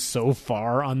zoomed in so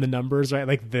far on the numbers, right?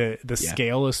 Like the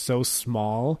scale is so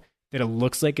small that it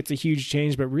looks like it's a huge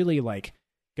change, but really like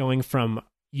going from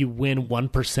you win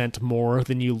 1% more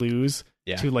than you lose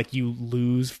to like you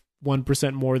lose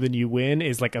 1% more than you win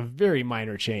is like a very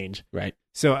minor change. Right.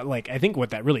 So like I think what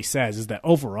that really says is that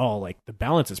overall like the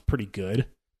balance is pretty good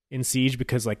in Siege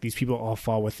because like these people all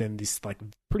fall within this like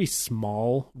pretty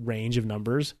small range of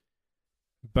numbers.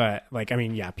 But, like, I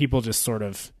mean, yeah, people just sort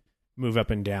of move up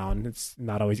and down. It's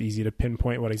not always easy to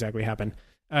pinpoint what exactly happened.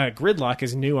 Gridlock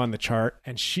is new on the chart,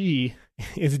 and she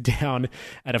is down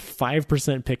at a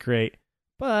 5% pick rate,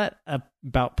 but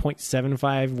about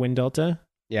 0.75 win delta.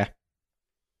 Yeah.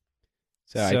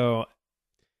 So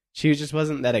She just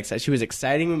wasn't that excited. She was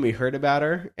exciting when we heard about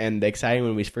her, and exciting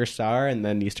when we first saw her, and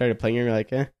then you started playing her, and you're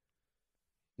like, eh.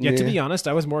 Yeah, to be honest,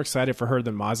 I was more excited for her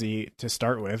than Mozzie to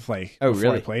start with, like, Oh, before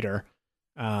really? I played her.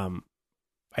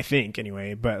 I think,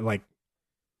 anyway, but, like,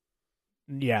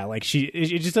 yeah, like,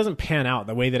 it just doesn't pan out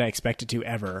the way that I expect it to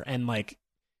ever, and, like,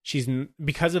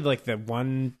 because of, like, the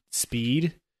one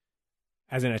speed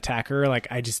as an attacker, like,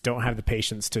 I just don't have the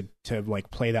patience to like,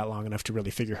 play that long enough to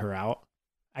really figure her out.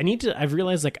 I've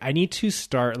realized, like, I need to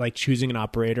start, like, choosing an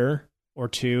operator or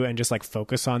two and just, like,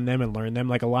 focus on them and learn them.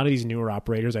 Like, a lot of these newer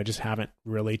operators, I just haven't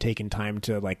really taken time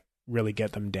to, like, really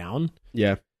get them down.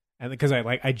 Yeah. And because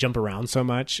I jump around so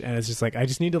much, and it's just like I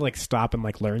just need to, like, stop and,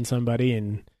 like, learn somebody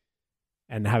and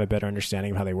have a better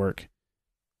understanding of how they work.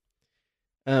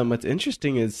 What's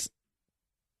interesting is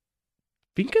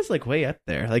Finka's, like, way up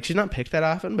there. Like, she's not picked that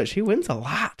often, but she wins a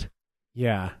lot.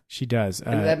 Yeah, she does.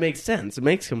 And that makes sense. It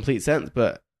makes complete sense,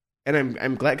 but and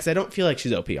I'm glad, because I don't feel like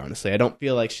she's OP, honestly. I don't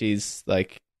feel like she's,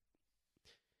 like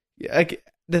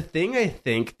the thing I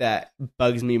think that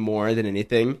bugs me more than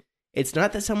anything, it's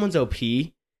not that someone's OP.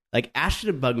 Like, Ash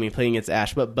didn't bug me playing against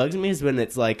Ash. What bugs me is when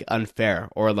it's, like, unfair,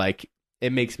 or, like,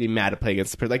 it makes me mad to play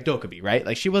against like Dokkaebi, right?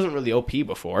 Like, she wasn't really OP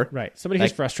before. right. Somebody like,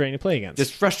 who's frustrating to play against.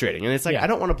 Just frustrating. And it's like, Yeah. I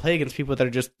don't want to play against people that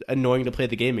are just annoying to play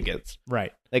the game against.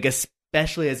 right. Like,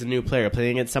 especially as a new player,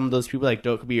 playing against some of those people like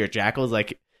Dokkaebi or Jackals,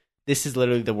 like, this is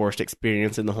literally the worst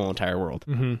experience in the whole entire world.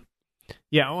 Mm-hmm.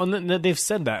 Yeah, well, and they've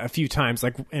said that a few times,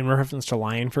 like, in reference to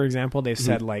Lion, for example. They've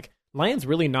said, like, Lion's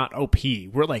really not OP.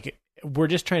 We're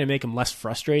just trying to make him less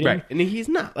frustrating. Right. And he's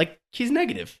not. Like, he's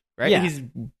negative, right? Yeah. He's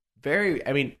very,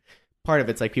 I mean, part of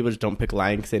it's like people just don't pick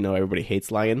Lion because they know everybody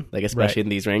hates Lion. Like, especially in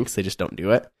these ranks, they just don't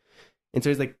do it. And so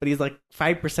he's like, but he's like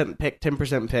 5% picked,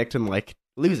 10% picked, and, like,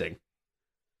 losing.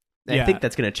 And Yeah. I think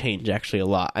that's going to change actually a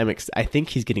lot. I think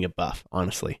he's getting a buff,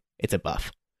 honestly. It's a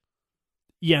buff.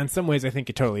 Yeah, in some ways, I think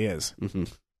it totally is.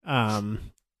 Mm-hmm.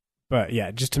 But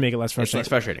yeah, just to make it less It's frustrating. less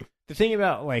frustrating. The thing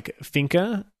about, like,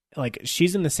 Finka, like,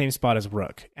 she's in the same spot as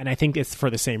Rook, and I think it's for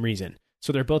the same reason.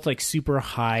 So they're both, like, super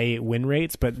high win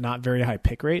rates, but not very high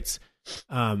pick rates.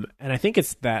 And I think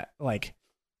it's that, like,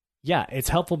 yeah, it's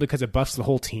helpful because it buffs the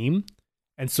whole team.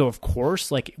 And so, of course,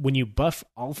 like, when you buff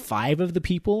all 5 of the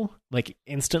people, like,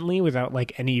 instantly without,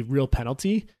 like, any real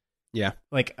penalty, Yeah.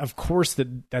 like, of course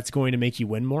that's going to make you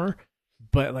win more.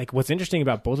 But, like, what's interesting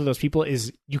about both of those people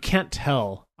is you can't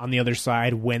tell on the other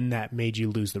side when that made you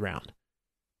lose the round,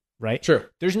 right? Sure.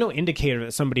 There's no indicator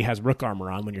that somebody has Rook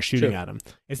armor on when you're shooting Sure. at them.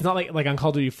 It's not like on Call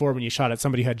of Duty 4 when you shot at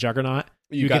somebody who had Juggernaut,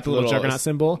 you got get the little Juggernaut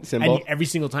symbol. And every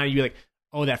single time you'd be like,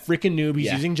 oh, that freaking noob, he's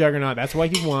Yeah. using Juggernaut, that's why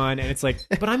he won. And it's like,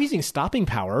 but I'm using stopping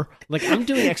power. Like, I'm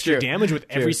doing extra True. damage with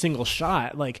every True. single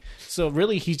shot. Like, so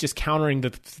really he's just countering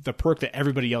the perk that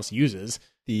everybody else uses.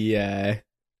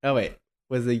 Oh wait,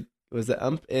 was the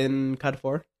ump in COD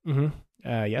 4? Mm-hmm.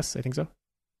 Yes, I think so.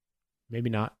 Maybe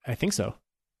not. I think so.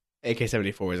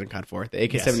 AK-74 was in COD 4. The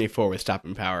AK-74 with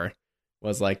stopping power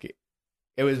was like,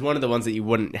 it was one of the ones that you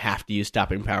wouldn't have to use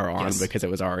stopping power on Yes. because it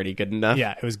was already good enough.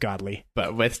 Yeah, it was godly.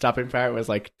 But with stopping power, it was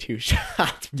like 2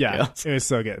 shots. Yeah, kills. it was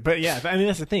so good. But yeah, I mean,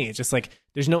 that's the thing. It's just like,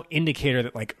 there's no indicator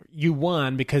that, like, you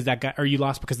won because that guy, or you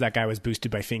lost because that guy was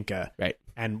boosted by Finka. Right.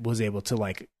 And was able to,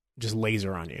 like, just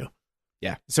laser on you.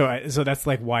 Yeah. So that's,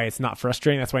 like, why it's not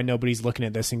frustrating. That's why nobody's looking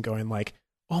at this and going, like,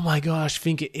 oh my gosh,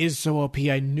 Finka is so OP.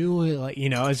 I knew it. Like, you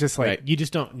know, it's just like, Right. you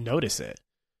just don't notice it.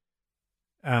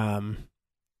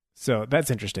 So that's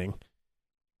interesting.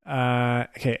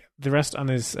 Okay, the rest on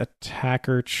this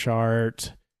attacker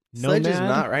chart. Sledge is Nomad?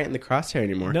 not right in the crosshair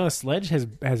anymore. No, Sledge has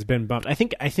been bumped. I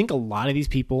think a lot of these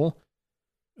people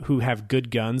who have good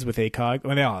guns with ACOG,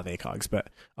 well, they all have ACOGs, but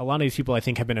a lot of these people I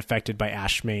think have been affected by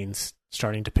Ash mains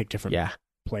starting to pick different Yeah.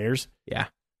 players. Yeah.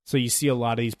 So you see a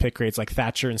lot of these pick rates like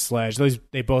Thatcher and Sledge.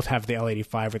 They both have the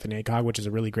L85 with an ACOG, which is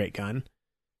a really great gun.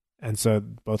 And so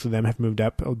both of them have moved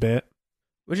up a bit.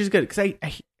 Which is good, because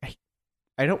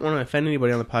I don't want to offend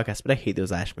anybody on the podcast, but I hate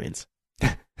those Ash mains.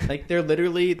 Like, they're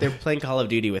playing Call of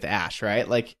Duty with Ash, right?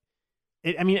 Like,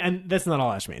 And that's not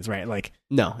all Ash mains, right? Like,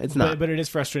 no, it's not. But it is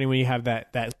frustrating when you have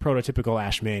that prototypical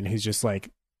Ash main who's just like,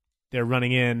 they're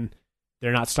running in,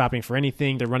 they're not stopping for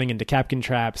anything, they're running into Capkin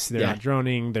traps, they're not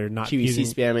droning, they're not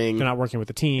QEC spamming. they're not working with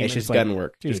the team. It's just like, gun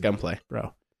work, dude, just gunplay.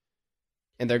 bro.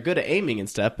 And they're good at aiming and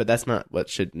stuff, but that's not what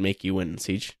should make you win in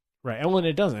Siege. Right. And when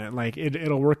it doesn't, like,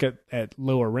 it'll work at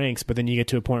lower ranks, but then you get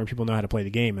to a point where people know how to play the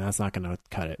game, and that's not going to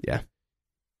cut it. Yeah.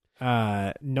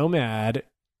 Nomad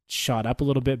shot up a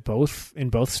little bit in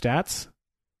both stats.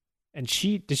 And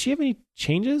did she have any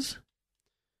changes?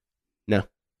 No.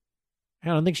 I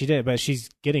don't think she did, but she's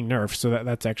getting nerfed, so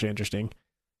that's actually interesting.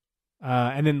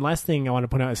 And then last thing I want to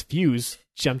point out is Fuse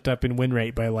jumped up in win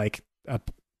rate by like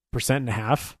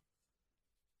 1.5%.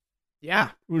 Yeah.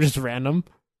 Just random.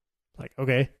 Like,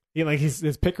 okay.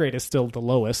 His pick rate is still the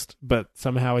lowest, but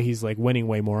somehow he's like winning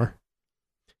way more.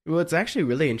 What's actually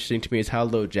really interesting to me is how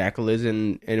low Jackal is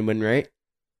in win rate.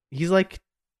 He's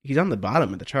on the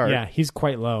bottom of the chart. Yeah, he's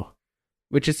quite low.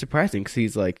 Which is surprising because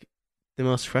he's like the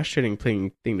most frustrating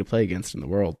thing to play against in the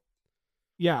world.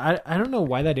 Yeah, I don't know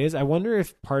why that is. I wonder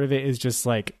if part of it is just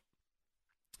like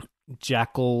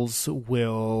Jackals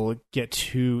they'll get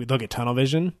tunnel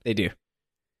vision. They do.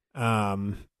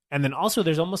 And then also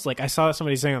there's almost like I saw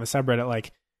somebody saying on the subreddit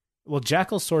like, well,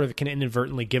 Jackal sort of can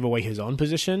inadvertently give away his own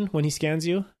position when he scans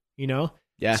you, you know?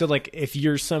 Yeah. So like if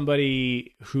you're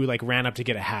somebody who like ran up to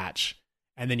get a hatch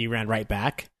and then you ran right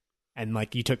back and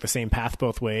like you took the same path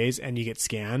both ways and you get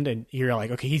scanned and you're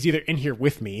like, okay, he's either in here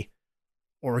with me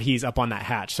or he's up on that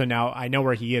hatch. So now I know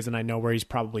where he is and I know where he's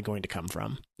probably going to come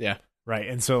from. Yeah. Right.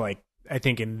 And so like I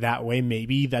think in that way,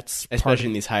 maybe that's especially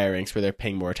in these higher ranks where they're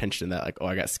paying more attention to that. Like, oh,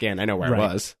 I got scanned. I know where I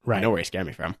was. Right. I know where he scanned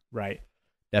me from. Right.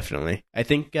 Definitely. I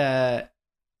think, I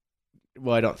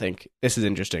don't think. This is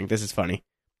interesting. This is funny.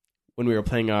 When we were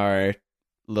playing our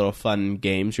little fun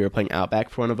games, we were playing Outback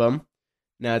for one of them.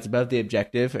 Now it's above the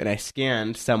objective, and I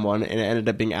scanned someone, and it ended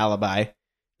up being Alibi. And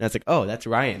I was like, oh, that's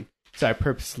Ryan. So I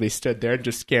purposely stood there and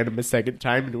just scanned him a second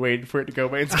time and waited for it to go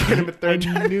away and scanned him a third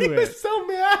time. I knew it. I was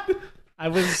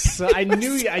so mad. I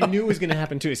knew it was going to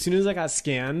happen too. As soon as I got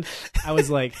scanned, I was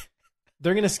like,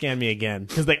 they're going to scan me again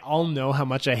because they all know how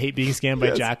much I hate being scanned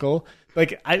by Jackal.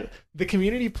 Like the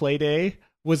community play day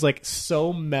was like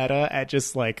so meta at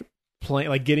just like playing,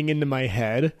 like getting into my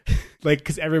head, like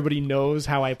because everybody knows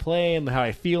how I play and how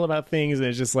I feel about things, and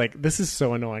it's just like this is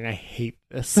so annoying. I hate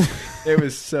this. It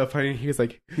was so funny. He was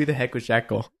like, "Who the heck was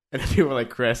Jackal?" And people were like,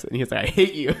 "Chris," and he was like, "I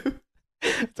hate you."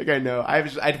 It's like I know.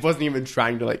 I wasn't even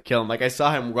trying to like kill him. Like I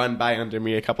saw him run by under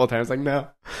me a couple of times. Like no,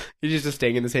 he's just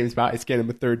staying in the same spot. I scanned him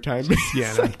a third time.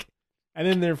 Yeah. Like, and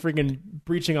then they're freaking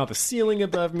breaching out the ceiling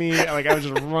above me. Like I was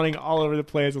just running all over the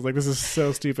place. I was like, this is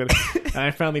so stupid. And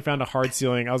I finally found a hard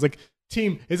ceiling. I was like,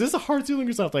 team, is this a hard ceiling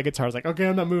or something? Like it's hard. I was like, okay,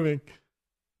 I'm not moving.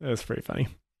 That was pretty funny.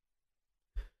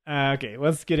 Okay,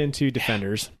 let's get into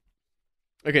defenders.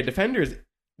 Okay, defenders,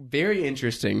 very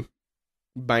interesting.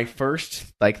 My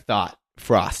first thought,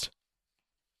 Frost.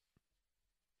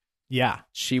 Yeah.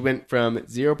 She went from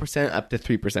 0% up to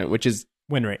 3%, which is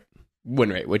win rate,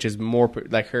 which is more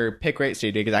like her pick rate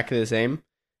stayed exactly the same,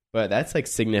 but that's like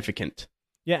significant.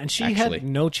 Yeah, and she had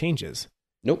no changes.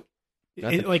 Nope.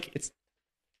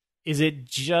 Is it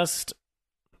just?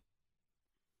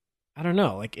 I don't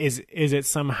know. Like, is it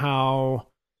somehow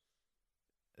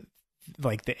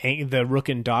like the Rook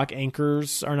and Doc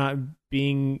anchors are not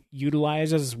being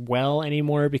utilized as well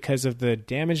anymore because of the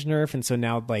damage nerf, and so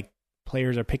now like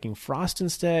players are picking Frost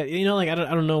instead? You know, like I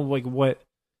don't know like what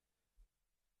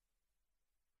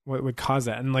would cause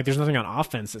that, and like there's nothing on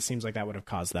offense that seems like that would have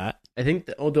caused that. I think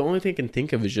the only thing I can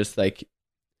think of is just like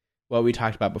what we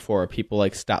talked about before. People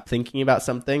like stop thinking about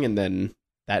something, and then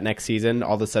that next season,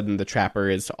 all of a sudden, the Trapper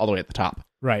is all the way at the top.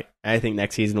 Right. And I think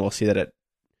next season we'll see that it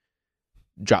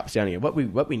drops down again. What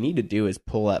we need to do is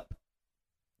pull up,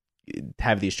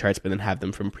 have these charts, but then have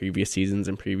them from previous seasons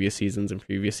and previous seasons and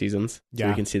previous seasons, so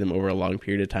we can see them over a long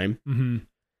period of time.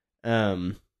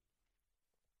 Mm-hmm.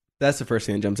 That's the first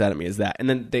thing that jumps out at me is that, and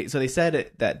then they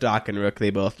said that Doc and Rook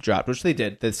they both dropped, which they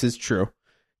did. This is true.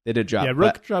 They did drop. Yeah,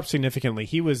 Rook dropped significantly.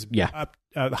 He was up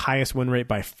the highest win rate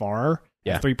by far.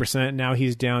 Yeah, 3%. Now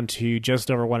he's down to just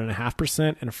over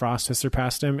 1.5%, and Frost has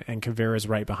surpassed him, and Caveira's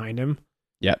right behind him.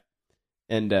 Yep.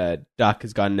 And Doc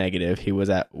has gone negative. He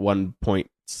was at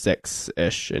 1.6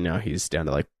 ish, and now he's down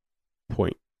to like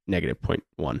negative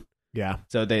 0.1. Yeah.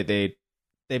 So they've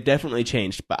definitely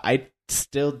changed, but I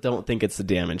still don't think it's the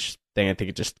damage thing. I think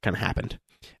it just kind of happened.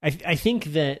 I think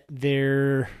that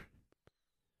there's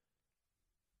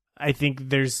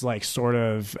like sort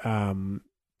of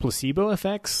placebo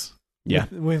effects. Yeah.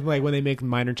 With like when they make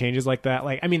minor changes like that.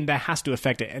 Like, I mean, that has to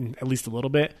affect it at least a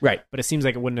little bit. Right. But it seems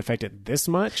like it wouldn't affect it this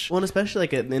much. Well, and especially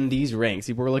like in these ranks,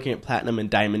 if we're looking at Platinum and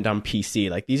Diamond on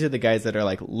PC, like these are the guys that are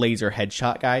like laser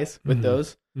headshot guys with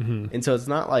those. Mm-hmm. And so it's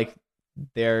not like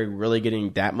they're really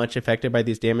getting that much affected by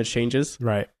these damage changes.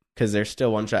 Right. Because they're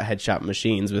still one-shot headshot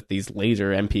machines with these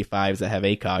laser MP5s that have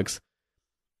ACOGs.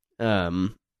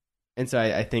 And so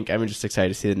I think I'm just excited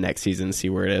to see the next season and see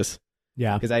where it is.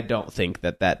 Yeah. Because I don't think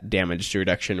that damage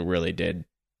reduction really did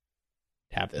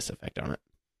have this effect on it.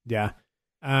 Yeah.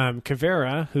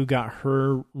 Caveira, who got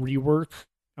her rework,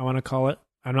 I want to call it.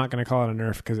 I'm not going to call it a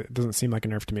nerf because it doesn't seem like a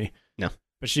nerf to me. No.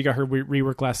 But she got her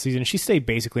rework last season. She stayed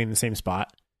basically in the same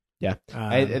spot. Yeah,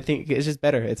 I think it's just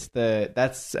better.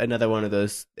 That's another one of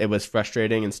those. It was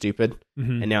frustrating and stupid,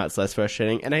 and now it's less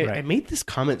frustrating. And I made this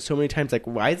comment so many times, like,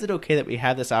 why is it okay that we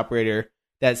have this operator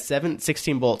that has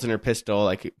 16 bolts in her pistol,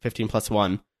 like 15 plus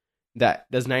 1, that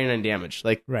does 99 damage?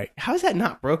 Like, how is that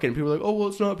not broken? People are like, oh, well,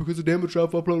 it's not because the damage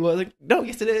drop, blah, blah, blah. Like, no,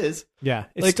 yes, it is. Yeah,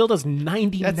 it still does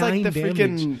 99 That's like the damage.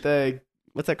 freaking,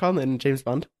 what's that called in James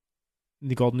Bond?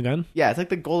 The golden gun? Yeah, it's like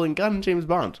the golden gun in James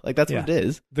Bond. Like, that's what it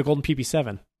is. The golden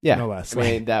PP7. Yeah. No less. I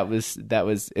mean, that was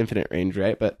infinite range,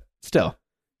 right? But still,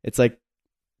 it's like,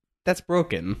 that's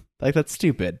broken. Like, that's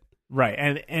stupid. Right.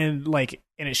 And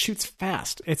it shoots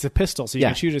fast. It's a pistol, so you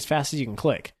can shoot as fast as you can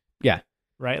click. Yeah.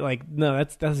 Right? Like, no,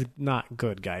 that's not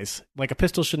good, guys. Like, a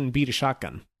pistol shouldn't beat a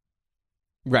shotgun.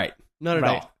 Right. Not at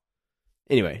all.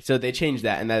 Anyway, so they changed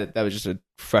that, and that was just a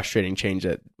frustrating change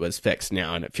that was fixed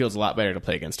now, and it feels a lot better to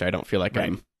play against her. I don't feel like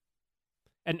I'm...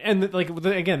 And like,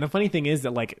 again, the funny thing is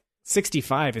that, like,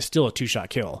 65 is still a 2-shot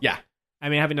kill. Yeah. I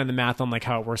mean, I haven't done the math on, like,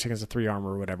 how it works against a 3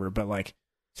 armor or whatever, but, like,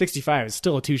 65 is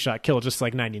still a 2-shot kill, just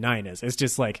like 99 is. It's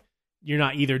just, like, you're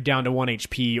not either down to 1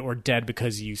 HP or dead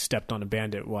because you stepped on a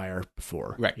bandit wire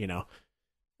before. Right. You know?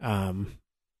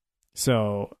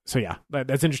 So yeah,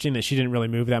 that's interesting that she didn't really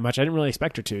move that much. I didn't really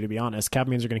expect her to be honest.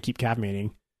 Cav-mains are going to keep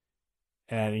cav-maining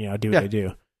and, you know, do what they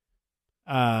do.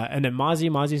 And then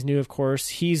Mozzie's new, of course.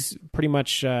 He's pretty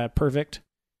much perfect.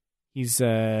 He's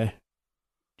a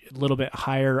little bit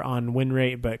higher on win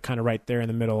rate, but kind of right there in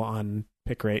the middle on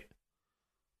pick rate.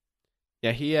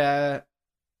 Yeah,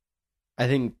 I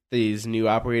think these new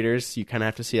operators, you kind of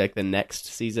have to see like the next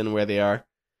season where they are.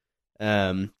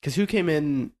 Because who came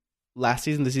in last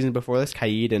season, the season before this?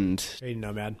 Kaid and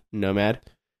Nomad.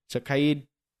 So Kaid,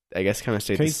 I guess, kind of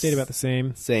stayed about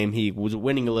the same. He was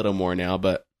winning a little more now,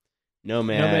 but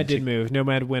Nomad did move.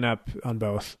 Nomad went up on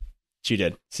both. She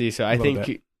did. See, so I think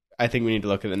we need to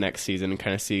look at the next season and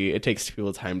kind of see. It takes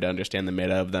people time to understand the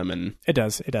meta of them, and it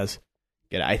does.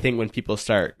 Get it. I think when people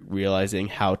start realizing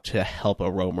how to help a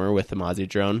roamer with the Mozzie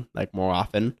drone, like more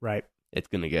often, right? It's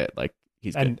gonna get like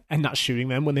and not shooting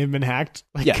them when they've been hacked.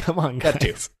 Like, come on, guys. That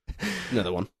too.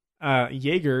 Another one.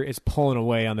 Jaeger is pulling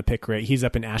away on the pick rate. He's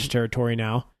up in Ash territory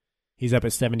now. He's up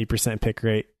at 70% pick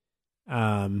rate.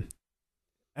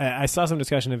 I saw some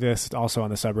discussion of this also on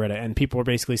the subreddit, and people were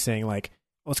basically saying like,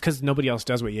 well, it's because nobody else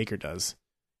does what Jaeger does.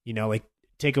 You know, like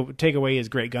take away his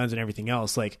great guns and everything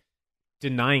else. Like,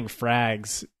 denying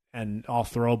frags and all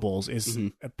throwables is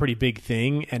a pretty big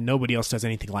thing, and nobody else does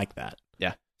anything like that.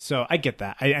 Yeah. So I get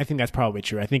that. I think that's probably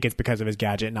true. I think it's because of his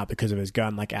gadget, not because of his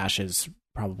gun, like Ash's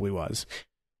probably was.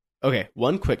 Okay,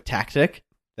 one quick tactic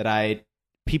that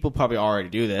people probably already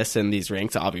do this in these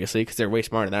ranks, obviously, because they're way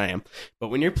smarter than I am. But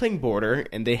when you're playing Border,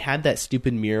 and they had that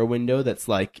stupid mirror window that's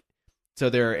like,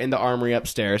 so they're in the armory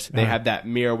upstairs, they have that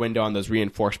mirror window on those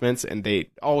reinforcements, and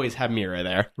they always have mirror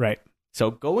there. Right. So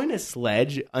go in a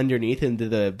sledge underneath into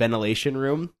the ventilation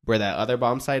room where that other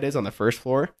bomb site is on the first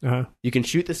floor. You can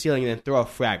shoot the ceiling and then throw a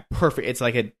frag. Perfect. It's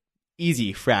like an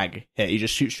easy frag hit. You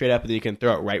just shoot straight up and then you can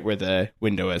throw it right where the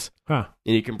window is. And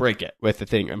you can break it with the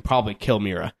thing and probably kill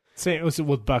Mira. Say it was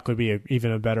with Buck would be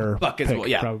even a better Buck as well.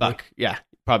 Yeah, probably. Buck. Yeah,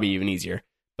 probably even easier.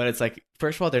 But it's like,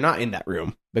 first of all, they're not in that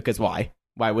room because why?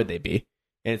 Why would they be?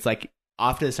 And it's like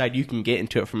off to the side, you can get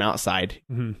into it from outside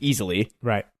easily.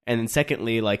 Right. And then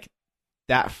secondly, like,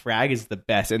 that frag is the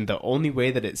best, and the only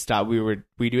way that it stopped,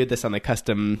 we did this on the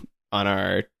custom on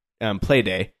our play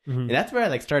day, and that's where I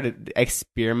like started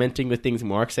experimenting with things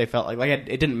more because I felt like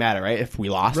it didn't matter, right, if we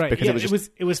lost, right? Because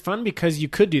it was fun because you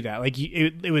could do that. Like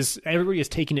it was everybody was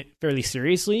taking it fairly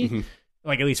seriously,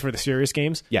 like at least for the serious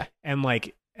games, and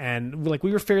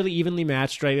we were fairly evenly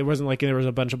matched, right? It wasn't like there was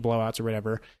a bunch of blowouts or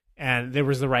whatever, and there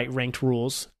was the right ranked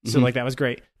rules, so like that was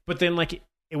great. But then like,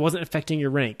 it wasn't affecting your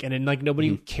rank, and then like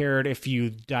nobody cared if you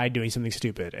died doing something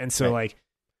stupid. And so like,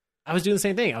 I was doing the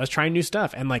same thing. I was trying new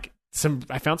stuff, and like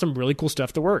I found some really cool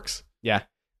stuff that works. Yeah,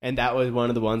 and that was one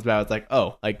of the ones where I was like,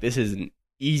 oh, like this is an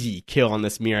easy kill on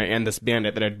this mirror and this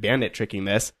bandit that are bandit tricking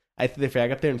this. I threw the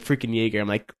frag up there and freaking Jaeger. I'm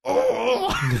like,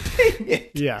 oh, dang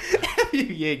it. Yeah,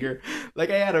 Jaeger. Like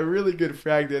I had a really good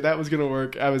frag there. That was gonna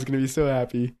work. I was gonna be so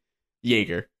happy.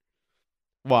 Jaeger.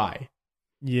 Why?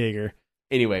 Jaeger.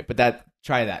 Anyway, but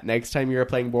try that. Next time you're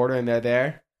playing Border and they're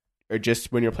there, or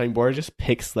just when you're playing Border, just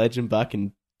pick Sledge and Buck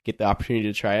and get the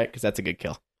opportunity to try it, because that's a good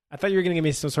kill. I thought you were going to give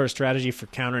me some sort of strategy for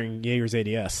countering Jaeger's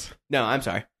ADS. No, I'm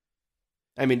sorry.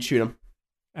 I mean, shoot him.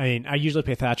 I mean, I usually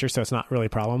play Thatcher, so it's not really a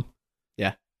problem.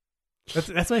 Yeah.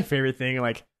 That's my favorite thing.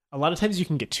 Like, a lot of times you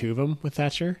can get 2 of them with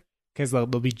Thatcher. because they'll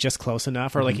be just close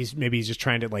enough, or like he's just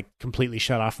trying to like completely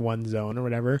shut off one zone or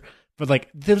whatever. But like,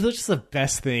 just the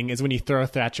best thing is when you throw a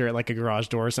Thatcher at like a garage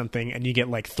door or something, and you get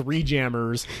like 3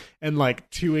 jammers and like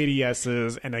 2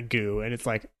 ADSs and a goo, and it's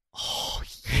like, oh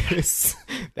yes,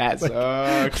 That like,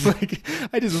 sucks. like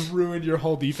I just ruined your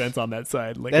whole defense on that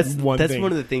side. Like That's one thing.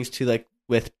 one of the things too. Like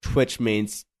with Twitch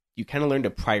mains, you kind of learn to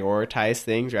prioritize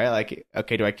things, right? Like,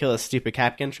 okay, do I kill a stupid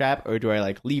Capcan trap, or do I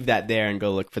like leave that there and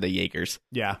go look for the Jaegers?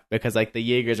 Yeah, Because like the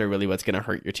Jaegers are really what's going to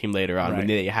hurt your team later on. Right. When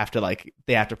they have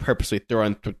to purposely throw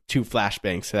in 2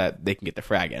 flashbangs so that they can get the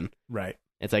frag in. right.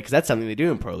 It's like, because that's something they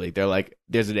do in Pro League. They're like,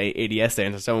 there's an ADS there,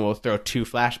 and so someone will throw 2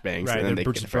 flashbangs, Right, and then they they're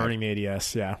can get the just frag. burning the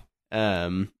ADS. Yeah,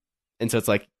 And so it's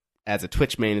like, as a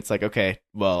Twitch main, it's like, okay,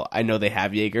 well, I know they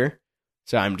have Jaeger,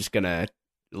 so I'm just gonna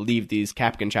leave these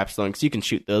Capcan traps alone, because you can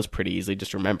shoot those pretty easily,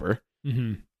 just remember.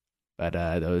 mm-hmm. But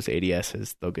those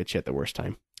ADSs, they'll get you at the worst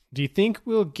time. Do you think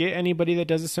we'll get anybody that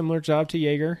does a similar job to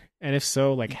Jaeger? And if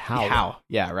so, like how?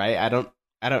 Yeah, right? I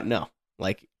don't know.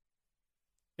 Like,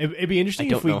 It'd be interesting I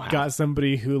don't if we know how. got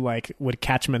somebody who like would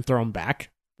catch him and throw him back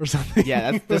or something.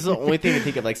 yeah, that's the only thing to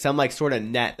think of. Like some like sort of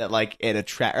net that like it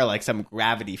attract, or like some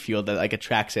gravity field that like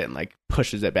attracts it and like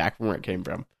pushes it back from where it came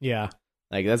from. yeah,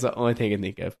 Like that's the only thing I can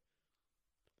think of.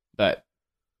 But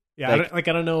yeah. Like,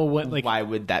 I don't know what like why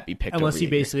would that be picked? unless over you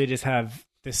Jaeger? basically just have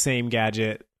the same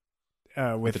gadget with a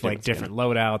like different different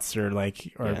loadouts, or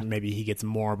like, or Yeah. maybe he gets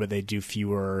more, but they do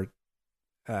fewer.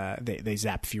 They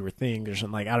zap fewer things or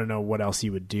something. Like, I don't know what else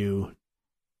you would do.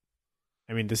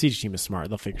 I mean, the Siege team is smart;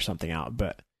 they'll figure something out.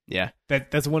 But Yeah,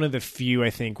 that's one of the few I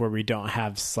think where we don't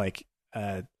have like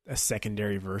a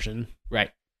secondary version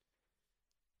right.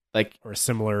 Like or a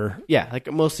similar. yeah, like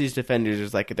most of these defenders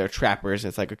is like they're trappers.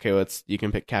 It's like, okay, well, you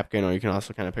can pick Capcan, or you can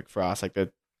also kind of pick Frost. Like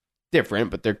they're different,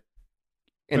 but they're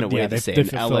in a way the same. They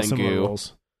fulfill Ella and similar Goo,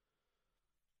 roles.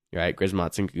 right?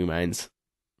 Grismots and Goo mines.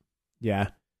 Yeah.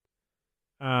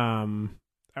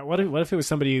 What if it was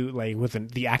somebody who, like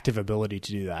with the active ability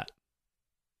to do that?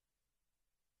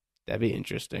 That'd be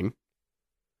interesting.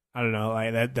 I don't know.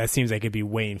 Like that seems like it'd be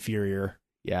way inferior.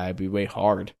 Yeah, it'd be way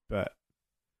hard. But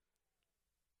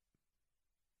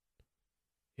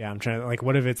yeah, I'm trying to like.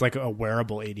 What if it's like a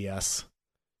wearable ADS?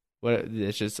 What?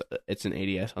 It's an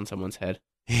ADS on someone's head.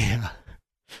 Yeah,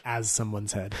 as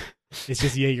someone's head. It's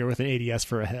just Jaeger with an ADS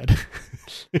for a head.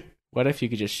 What if you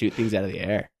could just shoot things out of the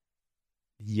air?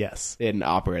 Yes. They had an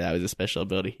operator that was a special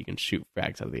ability. He can shoot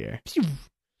frags out of the air.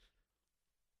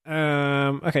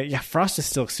 Okay. Yeah. Frost is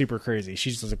still super crazy.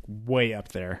 She's just like way up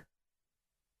there,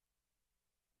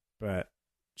 but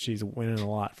she's winning a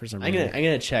lot for some reason. I'm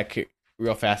gonna check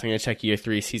real fast. I'm gonna check year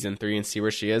 3, season 3, and see where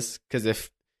she is. Because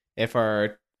if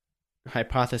our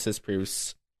hypothesis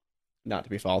proves not to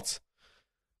be false,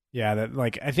 Yeah, that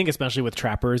like I think especially with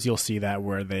trappers, you'll see that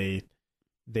where they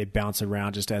bounce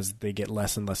around just as they get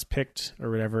less and less picked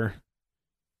or whatever.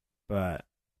 But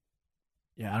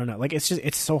yeah, I don't know. Like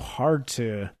it's so hard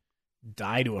to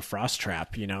die to a frost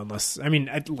trap, you know, unless I mean,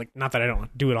 like not that I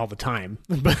don't do it all the time,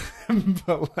 but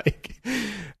like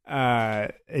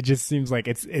it just seems like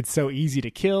it's so easy to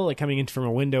kill. Like coming in from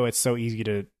a window, it's so easy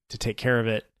to take care of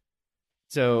it.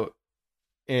 so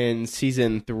in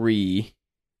season 3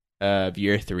 of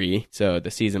year 3, so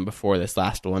the season before this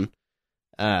last one,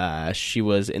 she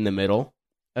was in the middle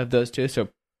of those two. So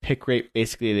pick rate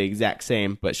basically the exact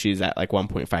same, but she's at like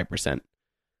 1.5%.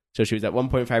 So she was at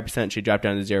 1.5%. She dropped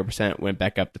down to 0%, went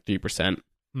back up to 3%.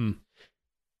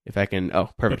 If I can,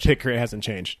 But perfect. pick rate hasn't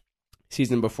changed.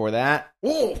 Season before that,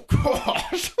 oh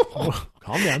gosh,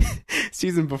 Calm down.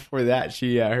 Season before that,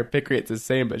 she her pick rate's the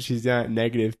same, but she's down at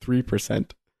negative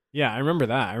 3%. Yeah, I remember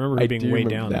that. I remember her being way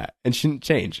down. That, and she didn't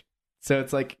change. So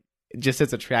it's like, just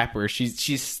as a trapper,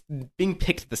 she's being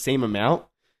picked the same amount,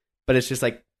 but it's just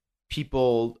like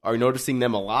people are noticing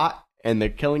them a lot, and they're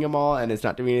killing them all, and it's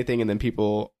not doing anything, and then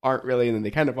people aren't really, and then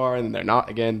they kind of are, and then they're not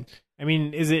again. I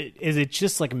mean, is it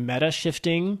just like meta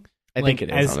shifting? I think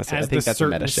it is, honestly. I think that's a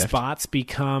meta shift. Spots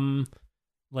become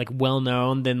like well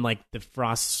known, then like the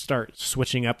frost start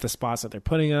switching up the spots that they're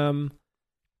putting them.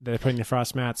 They're putting the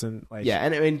frost mats and like Yeah,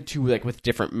 and I mean too, like with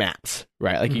different maps,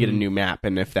 right? Like you get a new map,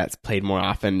 and if that's played more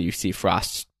often, you see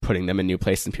Frost putting them in new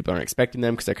places, and people aren't expecting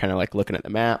them because they're kind of like looking at the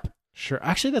map. Sure.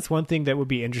 Actually, that's one thing that would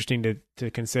be interesting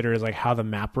to consider is like how the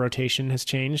map rotation has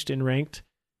changed in ranked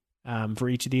for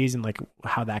each of these, and like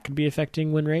how that could be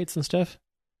affecting win rates and stuff.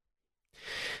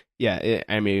 Yeah,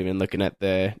 I'm even looking at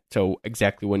so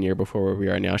exactly 1 year before where we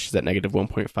are now, she's at negative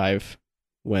 1.5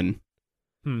 win.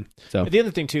 So the other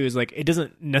thing too is like it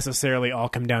doesn't necessarily all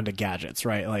come down to gadgets,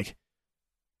 right? Like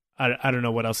I don't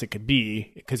know what else it could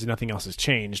be because nothing else has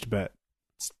changed, but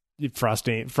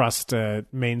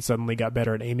Maine suddenly got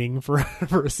better at aiming for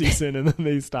a season and then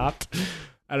they stopped.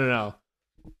 I don't know.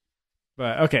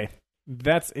 But okay,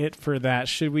 that's it for that.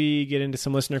 Should we get into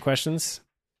some listener questions?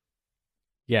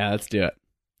 Yeah, let's do it.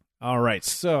 All right.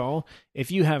 So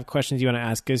if you have questions you want to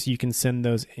ask us, you can send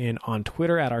those in on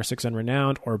Twitter at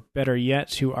R6Unrenowned, or better yet,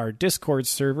 to our Discord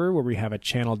server where we have a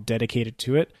channel dedicated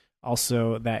to it.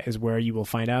 Also, that is where you will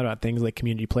find out about things like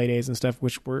community play days and stuff,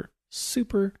 which was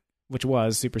super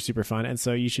fun. And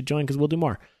so you should join because we'll do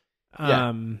more.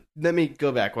 Yeah. Let me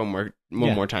go back one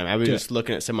more time. I was just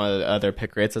looking at some other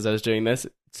pick rates as I was doing this.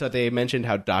 So they mentioned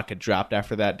how Doc had dropped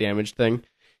after that damage thing.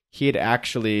 He had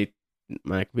actually,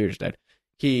 my computer just died.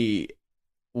 He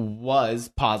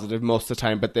was positive most of the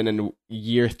time, but then in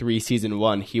year 3, season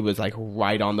 1, he was like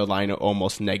right on the line of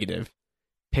almost negative.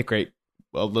 Pick rate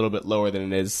a little bit lower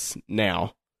than it is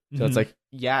now. So it's like,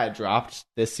 yeah, it dropped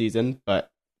this season, but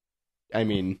I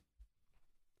mean,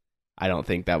 I don't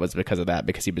think that was because of that,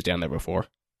 because he was down there before.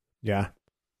 Yeah.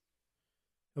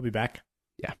 He'll be back.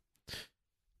 Yeah.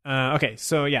 Okay,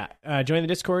 so join the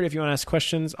Discord if you want to ask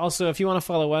questions. Also, if you want to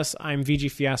follow us, I'm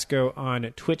VG Fiasco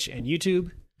on Twitch and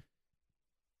YouTube.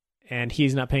 And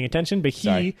he's not paying attention, but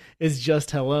he is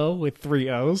just hello with 3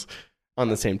 O's. On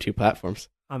the same 2 platforms.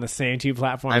 On the same 2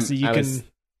 platforms. So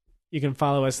you can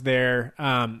follow us there.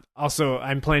 Also,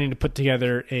 I'm planning to put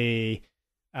together a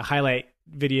highlight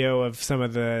video of some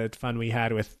of the fun we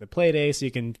had with the play day, so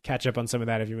you can catch up on some of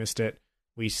that if you missed it.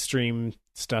 We stream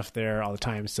stuff there all the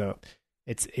time, so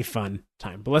it's a fun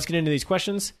time. But let's get into these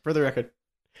questions. For the record,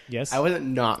 yes, I wasn't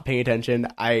not paying attention.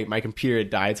 My computer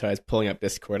died, so I was pulling up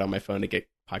Discord on my phone to get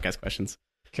podcast questions.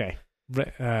 Okay,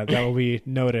 that will be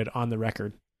noted on the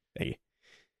record. Thank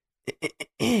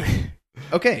you.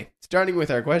 Okay, starting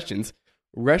with our questions.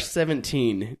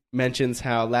 Rush17 mentions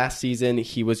how last season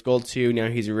he was gold 2, now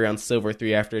he's around silver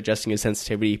 3 after adjusting his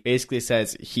sensitivity. Basically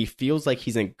says he feels like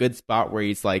he's in a good spot where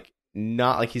he's like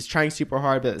not like he's trying super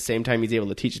hard, but at the same time he's able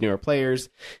to teach newer players.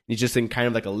 He's just in kind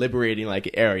of like a liberating like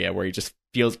area where he just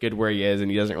feels good where he is, and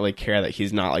he doesn't really care that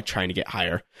he's not like trying to get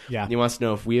higher. Yeah. And he wants to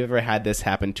know if we've ever had this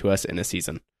happen to us in a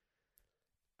season.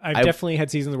 I've definitely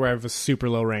had seasons where I was super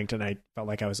low ranked and I felt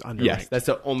like I was underranked. Yes, that's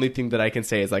the only thing that I can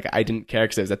say is like I didn't care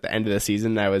because it was at the end of the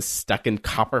season and I was stuck in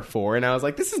Copper 4 and I was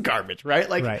like, this is garbage, right?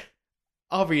 Like, right.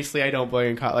 Obviously I don't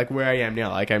blame like where I am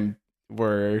now. Like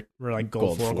we're like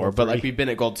gold 4, but like we've been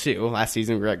at gold 2. Last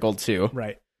season we were at gold 2.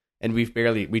 Right. And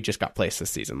we just got placed this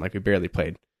season. Like we barely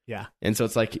played. Yeah. And so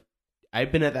it's like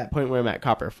I've been at that point where I'm at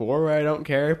Copper 4 where I don't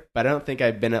care, but I don't think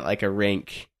I've been at like a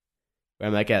rank where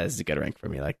I'm like, yeah, this is a good rank for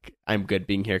me. Like, I'm good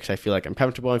being here because I feel like I'm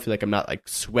comfortable. I feel like I'm not like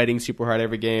sweating super hard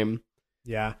every game.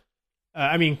 Yeah.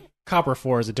 I mean, Copper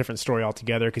 4 is a different story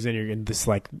altogether because then you're in this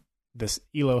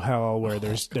elo hell where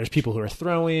there's people who are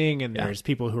throwing and there's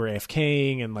people who are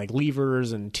AFKing and like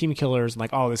levers and team killers and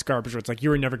like all this garbage where it's like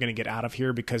you're never going to get out of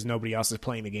here because nobody else is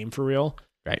playing the game for real.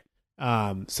 Right.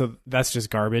 So that's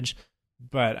just garbage.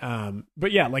 But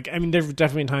yeah, like, I mean, there's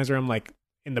definitely times where I'm like,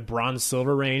 in the bronze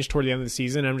silver range toward the end of the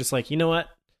season. I'm just like, you know what?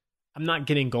 I'm not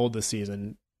getting gold this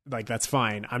season. Like, that's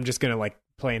fine. I'm just going to like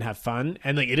play and have fun.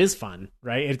 And like, it is fun,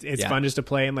 right? It's fun just to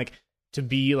play and like to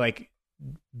be like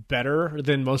better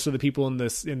than most of the people in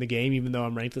the game, even though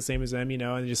I'm ranked the same as them, you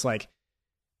know? And just like,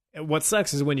 what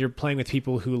sucks is when you're playing with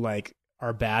people who like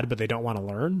are bad, but they don't want to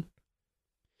learn.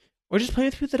 Or just playing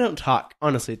with people that don't talk.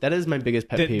 Honestly, that is my biggest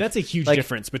pet peeve. That's a huge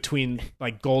difference between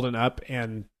like gold and up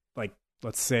and like,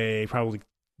 let's say probably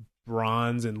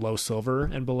bronze and low silver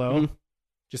and below. Mm-hmm.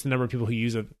 Just the number of people who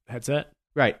use a headset.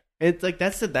 Right. It's like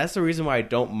that's the reason why I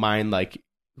don't mind like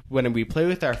when we play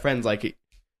with our friends, like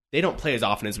they don't play as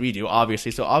often as we do,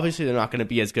 obviously. So obviously they're not going to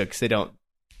be as good because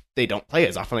they don't play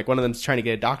as often. Like one of them's trying to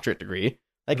get a doctorate degree.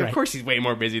 Like of course he's way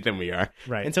more busy than we are.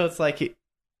 Right. And so it's like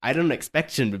I don't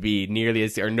expect him to be nearly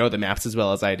as or know the maps as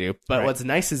well as I do. But what's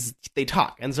nice is they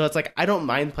talk. And so it's like I don't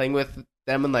mind playing with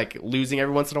them and like losing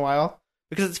every once in a while.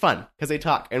 Because it's fun, because they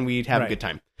talk and we have a good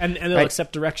time, and they'll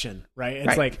accept direction, right?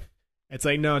 It's like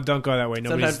no, don't go that way.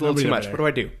 Sometimes a little too much. What do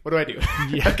I do?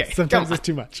 Yeah, okay, sometimes it's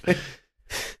too much.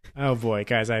 Oh boy,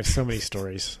 guys, I have so many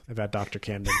stories about Dr.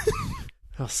 Camden.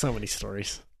 So many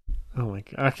stories. Oh my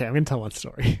god. Okay, I'm gonna tell one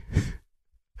story.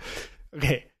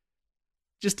 Okay,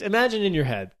 just imagine in your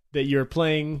head that you're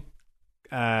playing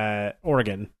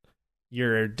Oregon.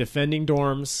 You're defending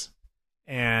dorms,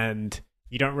 and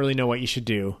you don't really know what you should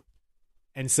do.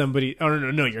 And somebody,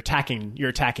 no, you're attacking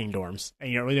dorms, and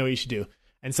you don't really know what you should do.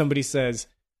 And somebody says,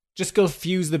 just go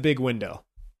fuse the big window.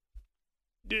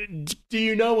 Do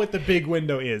you know what the big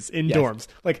window is in dorms?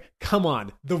 Like, come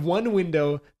on. The one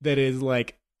window that is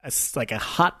like a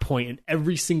hot point in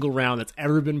every single round that's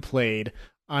ever been played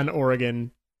on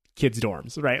Oregon kids'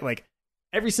 dorms, right? Like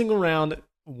every single round,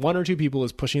 one or two people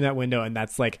is pushing that window, and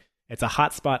that's like it's a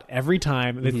hot spot every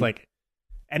time. And it's like,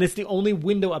 and it's the only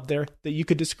window up there that you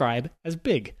could describe as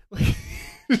big. Like,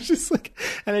 it's just like,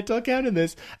 and I tell Camden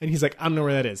this, and he's like, I don't know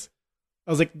where that is.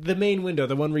 I was like, the main window,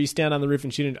 the one where you stand on the roof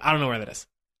and shoot. I don't know where that is.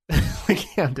 Like,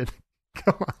 Camden,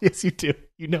 come on, yes you do.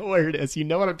 You know where it is. You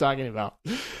know what I'm talking about.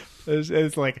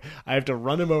 It's like I have to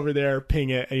run him over there, ping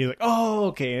it, and he's like, oh,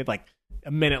 okay. And like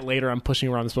a minute later, I'm pushing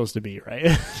where I'm supposed to be,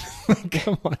 right? Like,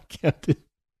 come on, Camden.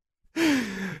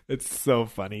 It's so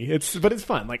funny. But it's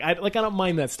fun. Like I don't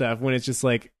mind that stuff when it's just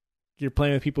like you're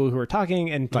playing with people who are talking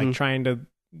and like trying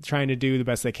to do the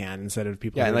best they can instead of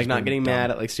people. Yeah, who and are like just not being getting dumb.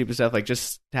 mad at like stupid stuff, like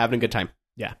just having a good time.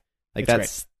 Yeah, like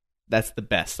it's that's the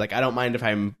best. Like I don't mind if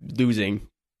I'm losing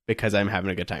because I'm having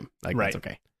a good time. Like Right. that's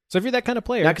okay. So if you're that kind of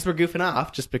player, Not because we're goofing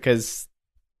off, just because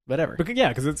whatever.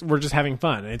 because we're just having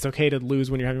fun, and it's okay to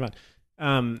lose when you're having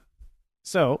fun.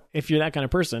 So if you're that kind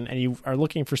of person and you are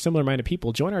looking for similar minded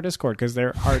people, join our Discord, because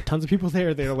there are tons of people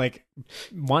there. They're like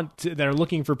they're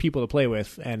looking for people to play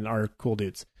with and are cool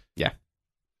dudes. Yeah.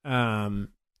 And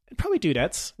probably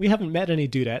dudettes. We haven't met any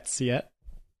dudettes yet.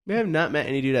 We have not met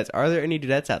any dudettes. Are there any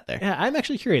dudettes out there? Yeah, I'm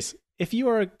actually curious. If you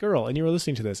are a girl and you are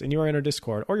listening to this and you are in our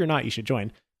Discord, or you're not, you should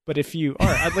join. But if you are,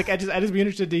 I'd just be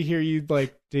interested to hear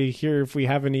if we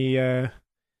have any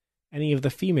of the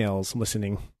females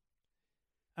listening.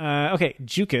 Okay,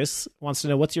 Jukas wants to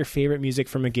know, what's your favorite music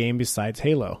from a game besides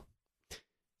Halo?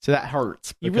 So that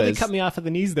hurts. You really cut me off at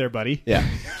the knees there, buddy. Yeah.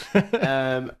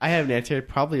 I have an answer,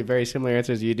 probably a very similar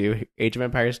answer as you do. Age of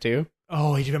Empires 2.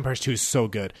 Oh, Age of Empires 2 is so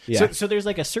good. Yeah. So there's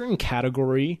like a certain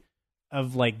category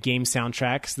of like game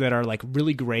soundtracks that are like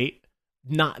really great,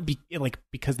 not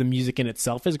because the music in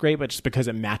itself is great, but just because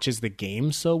it matches the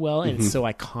game so well and it's so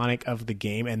iconic of the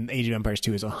game. And Age of Empires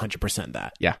 2 is 100%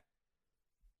 that. Yeah.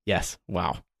 Yes.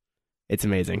 Wow. It's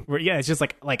amazing. Yeah, it's just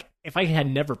like if I had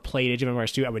never played Age of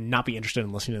Empires 2, I would not be interested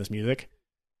in listening to this music.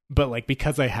 But like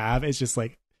because I have, it's just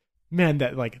like, man,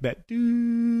 that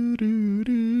do do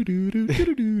do do do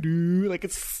do do do, like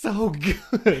it's so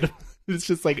good. It's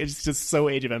just so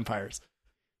Age of Empires.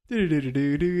 Do do do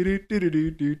do do do do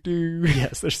do do do.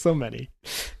 Yes, there's so many.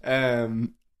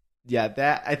 Yeah,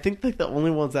 that I think like the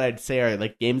only ones that I'd say are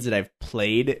like games that I've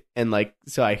played, and like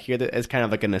so I hear that as kind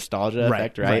of like a nostalgia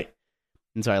effect, right?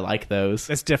 And so I like those.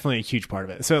 That's definitely a huge part of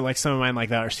it. So like some of mine like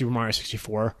that are Super Mario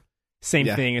 64. Same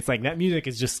thing. It's like that music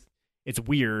is just, it's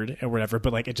weird or whatever,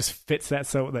 but like it just fits that.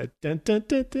 So that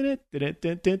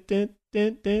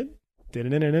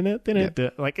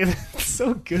like it's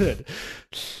so good.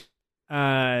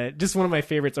 Just one of my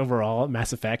favorites overall,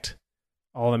 Mass Effect.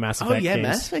 All the Mass Effect games.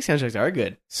 Mass Effect soundtracks are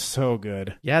good. So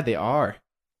good. Yeah, they are.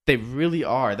 They really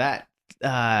are. That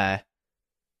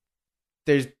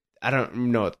there's, I don't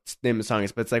know what the name of the song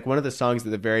is, but it's like one of the songs at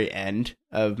the very end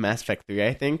of Mass Effect 3,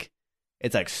 I think.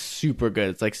 It's like super good.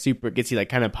 It's like super, gets you like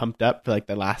kind of pumped up for like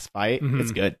the last fight. Mm-hmm.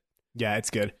 It's good. Yeah, it's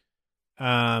good.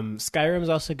 Skyrim is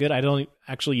also good. I don't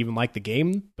actually even like the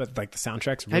game, but like the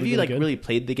soundtrack's really, Have you really like good. really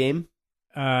played the game?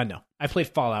 No. I played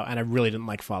Fallout and I really didn't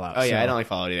like Fallout. Oh yeah, so, I don't like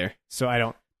Fallout either. So I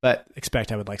don't But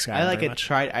expect I would like Skyrim I like very it.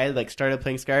 much. I started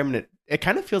playing Skyrim, and it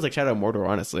kind of feels like Shadow of Mordor,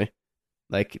 honestly.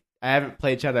 Like I haven't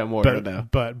played Shadow of Mordor though.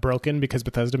 But broken because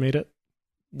Bethesda made it.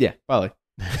 Yeah, probably.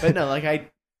 But no, like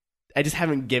I just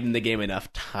haven't given the game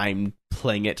enough time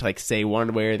playing it to like say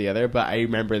one way or the other. But I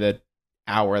remember the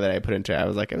hour that I put into it, I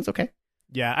was like, it was okay.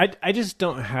 Yeah, I just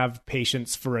don't have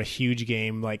patience for a huge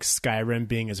game like Skyrim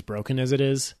being as broken as it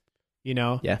is. You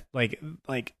know? Yeah. Like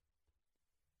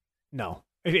no.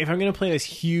 If I'm going to play this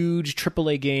huge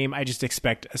AAA game, I just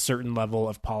expect a certain level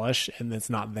of polish, and it's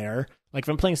not there. Like if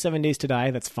I'm playing 7 Days to Die,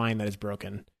 that's fine that it's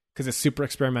broken because it's super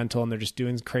experimental and they're just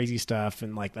doing crazy stuff,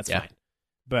 and like that's fine.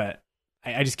 But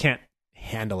I just can't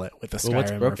handle it with the Skyrim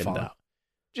what's broken, or Fallout. though?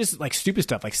 Just like stupid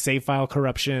stuff like save file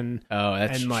corruption. Oh,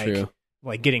 that's and like, true.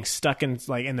 Like getting stuck in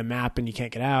the map and you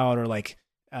can't get out, or like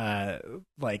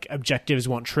objectives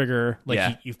won't trigger.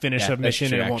 Like you finish a mission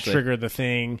true, and it won't actually. trigger the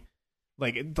thing.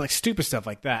 Like stupid stuff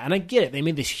like that. And I get it. They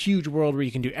made this huge world where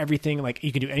you can do everything. Like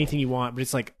you can do anything you want, but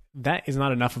it's like that is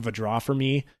not enough of a draw for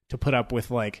me to put up with.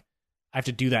 Like I have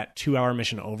to do that 2-hour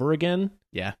mission over again.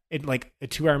 Yeah. It like a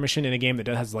 2-hour mission in a game that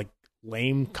has like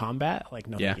lame combat. Like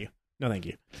no, thank you. No, thank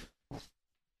you.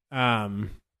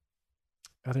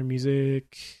 Other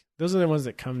music. Those are the ones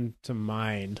that come to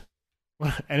mind.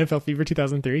 NFL Fever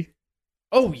 2003.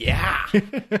 Oh yeah.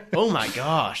 Oh my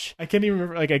gosh. I can't even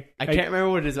remember. Like I can't remember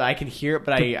what it is. I can hear it,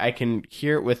 but I can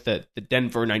hear it with the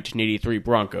Denver 1983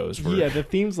 Broncos. Yeah, the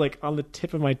theme's like on the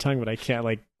tip of my tongue, but I can't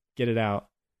like get it out.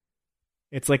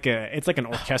 It's like an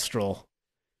orchestral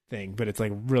thing, but it's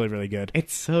like really, really good.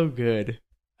 It's so good.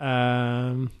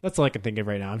 That's all I can think of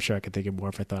right now. I'm sure I could think of more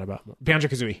if I thought about more.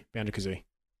 Banjo-Kazooie.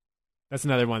 That's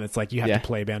another one that's like you have to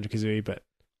play Banjo-Kazooie, but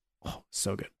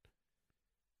so good.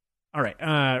 All right,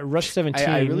 Rush 17.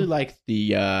 I really like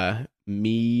the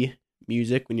Mii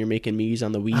music when you're making Mii's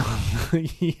on the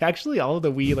Wii. Actually, all of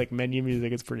the Wii like menu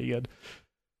music is pretty good.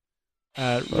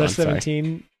 Rush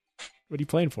 17. What are you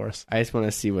playing for us? I just want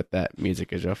to see what that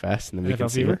music is real fast, and then we can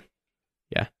see Fever? it.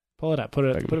 Yeah, pull it up. Put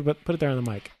it there on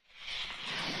the mic.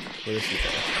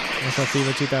 NFL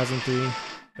Fever 2003.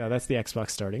 No, that's the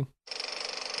Xbox starting.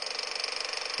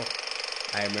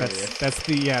 I remember this.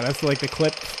 That's like the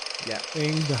clip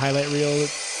thing, the highlight reel.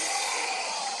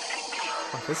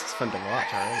 This is fun to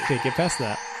watch already. Okay, get past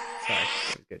that. Sorry,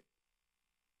 that was good.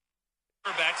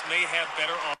 Quarterbacks may have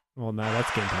better arm. Well, now that's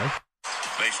gameplay.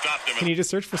 They stopped him. Can you just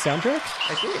search for soundtrack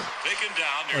I did. Taken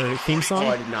down near or theme song? Oh,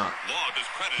 I did not. Log is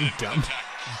You credited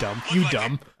dumb, for attack. You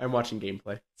dumb. I'm watching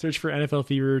gameplay. Search for NFL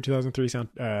Fever 2003 sound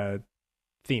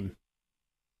theme.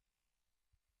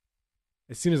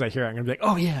 As soon as I hear it, I'm gonna be like,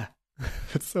 "Oh yeah,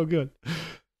 that's so good."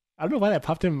 I don't know why that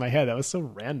popped in my head. That was so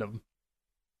random.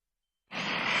 Is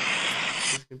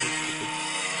she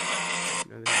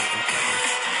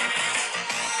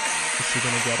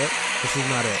gonna get it? This is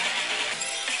not it.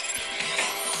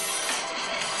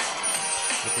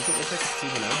 It doesn't look like it's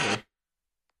even out here.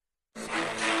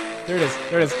 There it is.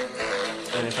 There it is.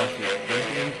 And it's off here.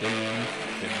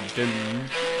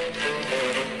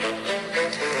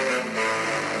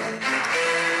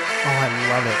 Oh, I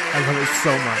love it. I love it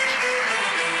so much.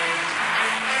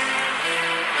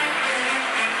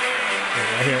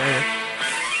 Right here, right here.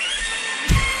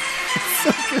 It's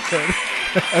so good.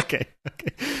 Okay.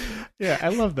 Yeah, I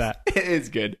love that. It is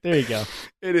good. There you go.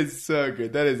 It is so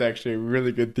good. That is actually a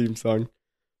really good theme song.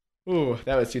 Ooh,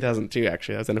 that was 2002,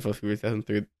 actually. That was NFL Fever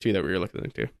 2002 that we were looking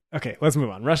into. Okay, let's move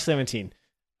on. Rush 17.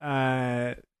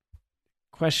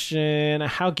 Question: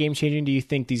 how game-changing do you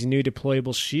think these new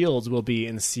deployable shields will be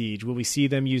in Siege? Will we see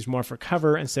them used more for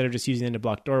cover instead of just using them to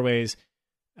block doorways?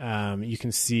 You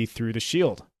can see through the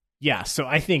shield. Yeah, so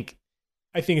I think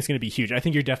it's going to be huge. I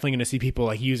think you're definitely going to see people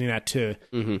like using that to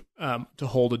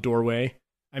hold a doorway.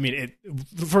 I mean, I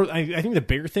think the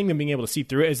bigger thing than being able to see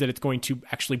through it is that it's going to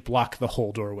actually block the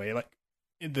whole doorway. Like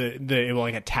it will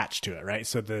like attach to it, right?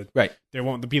 So there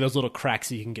won't be those little cracks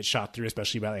that you can get shot through,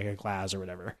 especially by like a glass or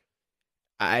whatever.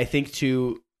 I think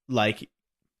too, like,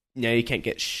 you can't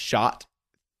get shot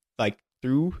like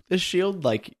through the shield,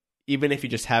 like even if you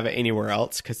just have it anywhere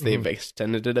else, because they've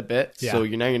extended it a bit. Yeah. So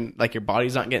you're not even, like, your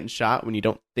body's not getting shot when you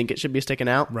don't think it should be sticking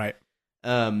out. Right.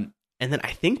 And then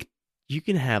I think you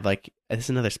can have, like, this is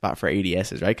another spot for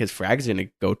ADSs, right? Because Frag's going to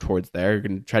go towards there, you're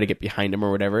going to try to get behind him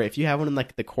or whatever. If you have one in,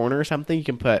 like, the corner or something, you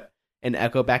can put an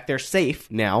Echo back there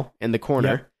safe now in the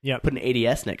corner. Yep. Put an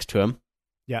ADS next to him.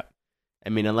 Yep. I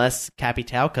mean, unless Cappy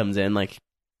Tau comes in, like,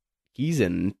 he's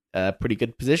in a pretty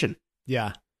good position.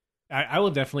 Yeah. I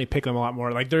will definitely pick them a lot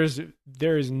more. Like, there is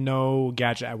no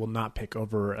gadget I will not pick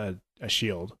over a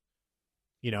shield.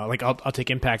 You know, like, I'll take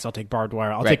impacts, I'll take barbed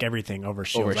wire, I'll take everything over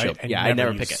shield. Shield. Right? Yeah, I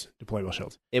never pick it. Deployable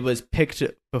shields. It was picked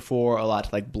before a lot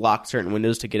to, like, block certain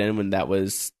windows to get in when it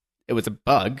was a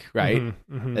bug, right?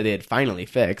 That they had finally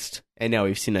fixed. And now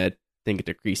we've seen a thing get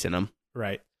a grease in them.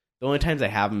 Right. The only times I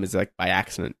have them is, like, by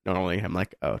accident. Normally, I'm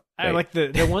like, oh. Wait. I like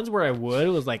the ones where I would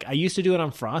was like, I used to do it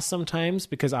on Frost sometimes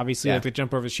because obviously like the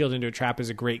jump over the shield into a trap is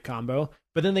a great combo.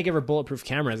 But then they give her bulletproof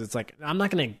cameras. It's like, I'm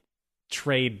not going to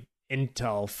trade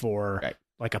intel for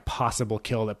like a possible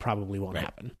kill that probably won't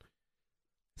happen.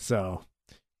 So,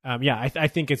 I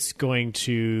think it's going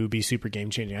to be super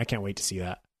game changing. I can't wait to see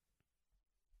that.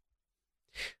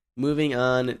 Moving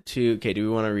on to, do we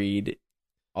want to read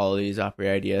all of these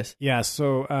operator ideas? Yeah,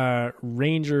 so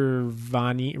Ranger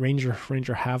Havney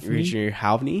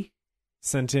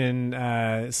sent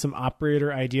in some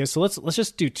operator ideas. So let's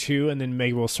just do two, and then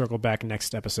maybe we'll circle back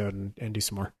next episode and do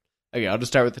some more. Okay, I'll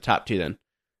just start with the top two then.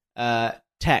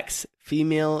 Tex,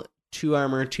 female 2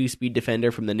 armor, 2-speed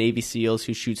defender from the Navy SEALs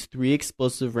who shoots 3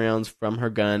 explosive rounds from her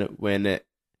gun when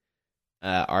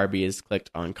RB is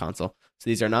clicked on console. So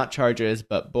these are not charges,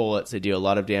 but bullets. They deal a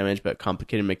lot of damage, but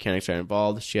complicated mechanics are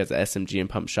involved. She has a SMG and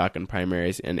pump shotgun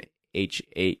primaries and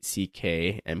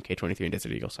H8CK, MK23, and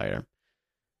Desert Eagle sidearm.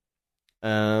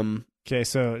 Okay,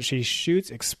 so she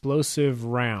shoots explosive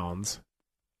rounds.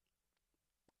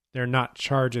 They're not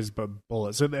charges, but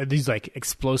bullets. So these like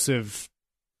explosive,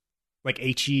 like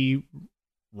HE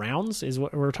rounds is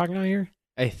what we're talking about here?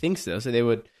 I think so. So they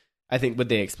would, would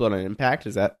they explode on impact?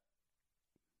 Is that?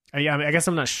 Yeah, I mean, I guess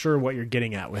I'm not sure what you're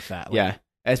getting at with that. Like, yeah,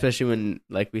 especially when,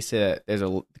 like we said, there's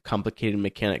a complicated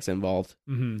mechanics involved.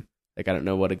 Mm-hmm. Like, I don't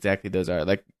know what exactly those are.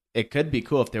 Like, it could be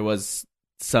cool if there was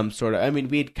some sort of. I mean,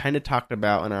 we'd kind of talked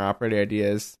about in our operator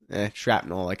ideas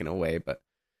shrapnel, like in a way, but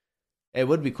it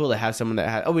would be cool to have someone that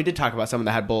had. Oh, we did talk about someone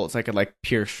that had bullets that could like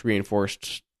pierce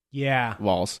reinforced Yeah.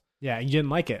 walls. Yeah. You didn't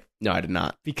like it No, I did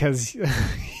not. because you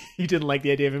didn't like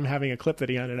the idea of him having a clip that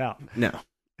he hunted out. No,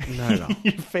 not at all.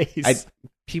 Your face.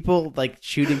 People like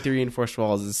shooting through reinforced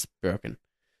walls is broken.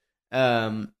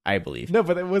 I believe. No,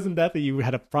 but it wasn't that you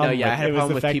had a problem No, yeah, with. I had It a was problem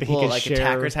the with fact that he people could like share...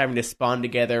 attackers having to spawn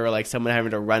together, or like someone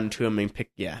having to run to him and pick.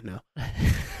 Yeah, no.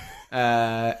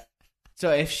 So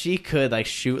if she could like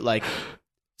shoot like,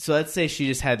 so let's say she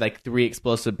just had like 3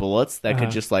 explosive bullets that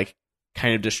could just like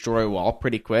kind of destroy a wall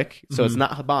pretty quick. So it's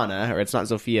not Habana or it's not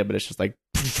Zofia, but it's just like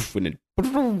when it, I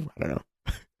don't know.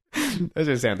 Those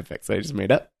are sound effects I just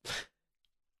made up.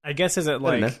 I guess is it don't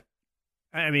know. like...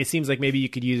 I mean, it seems like maybe you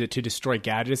could use it to destroy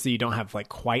gadgets that you don't have like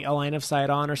quite a line of sight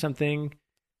on or something,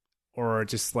 or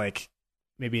just like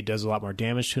maybe it does a lot more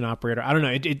damage to an operator. I don't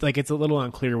know. It's a little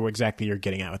unclear what exactly you're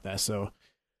getting at with that. So,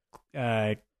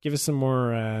 give us some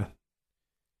more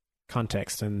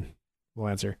context and we'll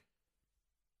answer.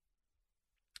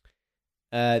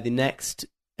 The next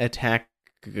attack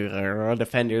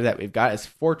defender that we've got is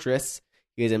Fortress.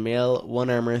 He is a male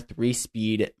 1-armor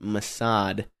 3-speed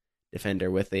Mossad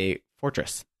defender with a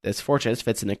Fortress. This Fortress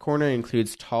fits in a corner and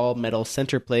includes tall metal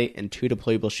center plate and 2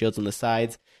 deployable shields on the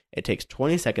sides. It takes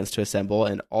 20 seconds to assemble,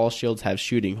 and all shields have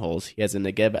shooting holes. He has a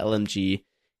Negev LMG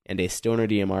and a Stoner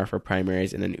DMR for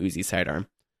primaries and an Uzi sidearm.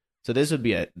 So this would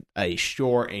be a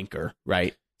shore anchor,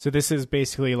 right? So this is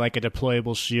basically like a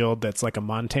deployable shield that's like a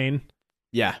Montane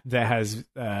Yeah. that has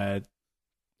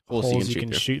holes you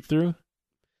can shoot through.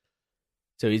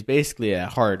 So he's basically a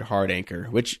hard anchor,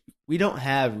 which we don't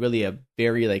have really a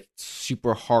very like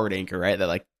super hard anchor, right? That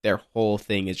like their whole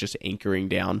thing is just anchoring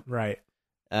down. Right.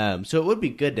 So it would be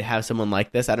good to have someone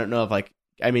like this. I don't know if like,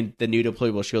 I mean, the new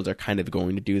deployable shields are kind of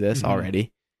going to do this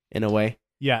already in a way.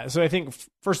 Yeah. So I think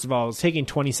first of all, taking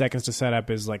 20 seconds to set up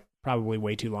is like probably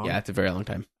way too long. Yeah, it's a very long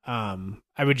time.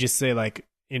 I would just say like,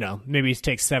 you know, maybe it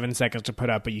takes 7 seconds to put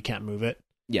up, but you can't move it.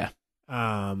 Yeah.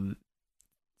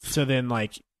 So then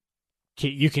like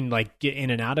you can like get in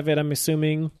and out of it, I'm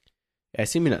assuming. I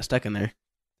assume you're not stuck in there.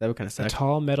 That would kind of A suck.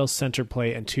 tall metal center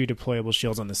plate and 2 deployable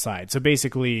shields on the side. So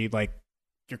basically like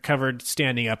you're covered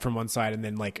standing up from one side, and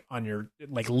then like on your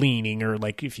like leaning, or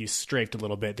like if you strafed a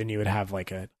little bit, then you would have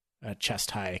like a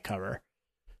chest high cover.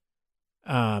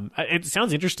 It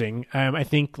sounds interesting. I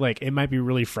think like it might be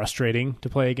really frustrating to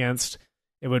play against.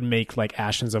 It would make like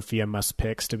Ash and Zofia must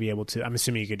picks to be able to. I'm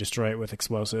assuming you could destroy it with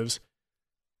explosives.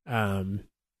 But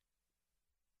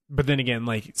then again,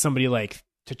 like somebody like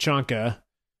Tachanka,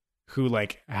 who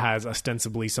like has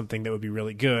ostensibly something that would be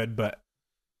really good, but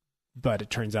it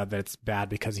turns out that it's bad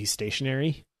because he's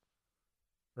stationary.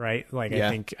 Right? Like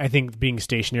Yeah. I think being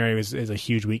stationary is a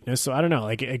huge weakness. So I don't know.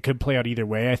 Like it could play out either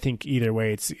way. I think either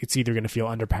way it's either going to feel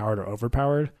underpowered or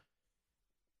overpowered.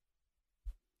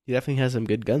 He definitely has some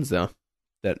good guns though.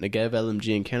 That Negev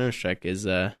LMG and Counter-Strike is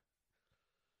a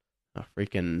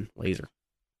freaking laser.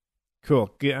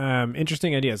 Cool.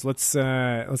 Interesting ideas. Let's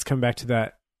come back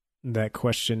to that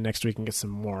question next week and get some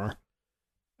more.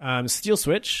 Steel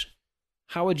Switch.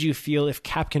 How would you feel if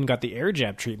Kapkan got the air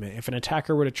jab treatment? If an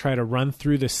attacker were to try to run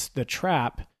through the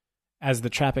trap, as the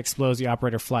trap explodes, the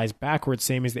operator flies backwards,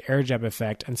 same as the air jab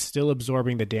effect, and still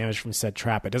absorbing the damage from said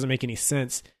trap. It doesn't make any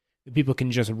sense that people can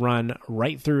just run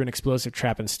right through an explosive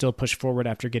trap and still push forward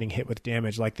after getting hit with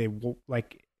damage, like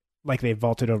they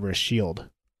vaulted over a shield.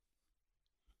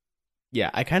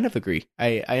 Yeah, I kind of agree.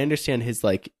 I understand his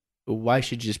like, why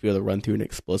should you just be able to run through an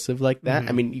explosive like that? Mhm.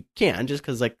 I mean, you can just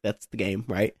because like that's the game,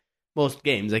 right? Most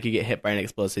games, like you get hit by an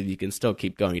explosive, you can still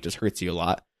keep going. It just hurts you a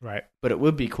lot. Right. But it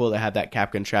would be cool to have that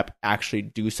Kapkan trap actually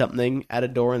do something at a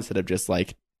door instead of just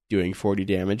like doing 40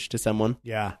 damage to someone.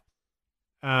 Yeah.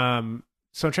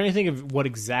 So I'm trying to think of what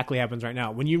exactly happens right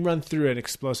now. When you run through an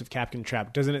explosive Kapkan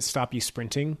trap, doesn't it stop you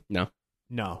sprinting? No.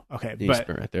 No. Okay. You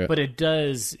sprint right through it. But it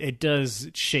does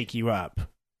shake you up.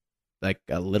 Like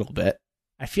a little bit.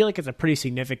 I feel like it's a pretty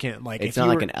significant, like, It's if not you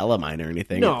like were- an Elamine or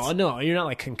anything. No, It's- no, you're not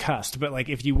like concussed, but like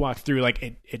if you walk through, like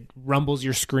it rumbles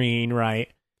your screen, right?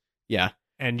 Yeah.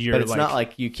 And you're But it's like, not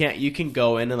like you can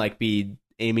go in and like be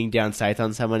aiming down sights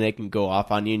on someone, they can go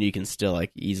off on you and you can still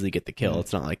like easily get the kill. Mhm.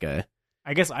 It's not like a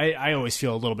I guess I always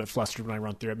feel a little bit flustered when I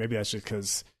run through it. Maybe that's just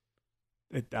because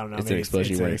I don't know. it's an maybe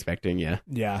explosion you weren't a- expecting, yeah.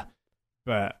 Yeah,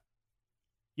 but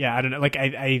yeah, I don't know. Like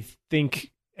I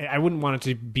think I wouldn't want it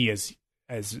to be as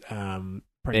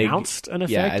pronounced an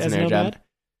effect as as an air Nomad.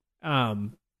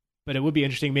 jab. But it would be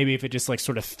interesting maybe if it just like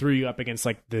sort of threw you up against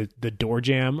like the door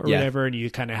jam or Yeah. whatever, and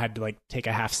you kind of had to like take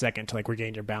a half second to like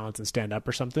regain your balance and stand up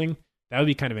or something. That would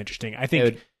be kind of interesting. I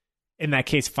think in that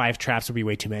case, 5 traps would be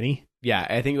way too many. Yeah,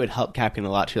 I think it would help Capcom a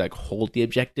lot to like hold the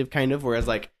objective kind of, whereas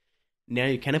like now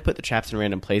you kind of put the traps in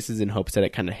random places in hopes that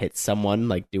it kind of hits someone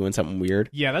like doing something weird.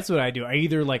 Yeah, that's what I do.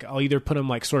 I'll either put them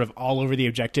like sort of all over the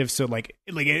objective, so like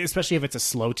especially if it's a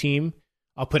slow team,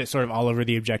 I'll put it sort of all over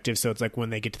the objective, so it's like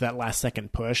when they get to that last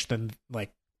second push, then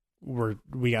like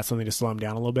we got something to slow them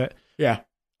down a little bit. Yeah.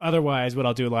 Otherwise, what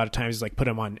I'll do a lot of times is like put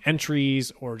them on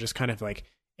entries or just kind of like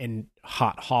in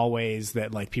hot hallways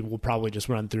that like people will probably just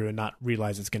run through and not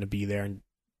realize it's going to be there and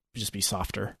just be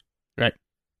softer. Right.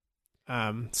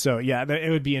 So yeah,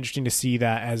 it would be interesting to see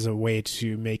that as a way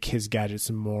to make his gadgets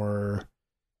more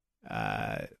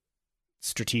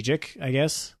strategic, I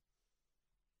guess.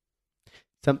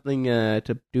 Something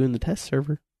to do in the test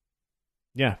server.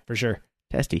 Yeah, for sure.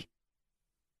 Testy.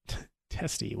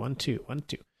 1 2 1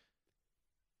 2.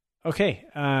 Okay,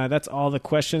 that's all the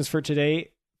questions for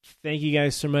today. Thank you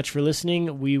guys so much for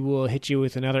listening. We will hit you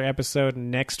with another episode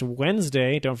next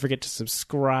Wednesday. Don't forget to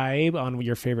subscribe on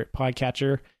your favorite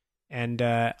podcatcher. And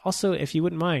also, if you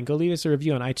wouldn't mind, go leave us a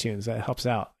review on iTunes. That helps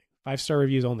out. 5-star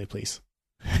reviews only, please.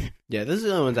 Yeah, those are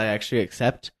the only ones I actually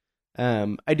accept.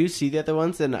 I do see the other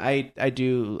ones, and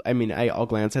I'll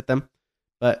glance at them.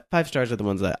 But 5 stars are the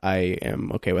ones that I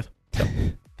am okay with. So.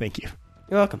 Thank you.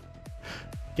 You're welcome.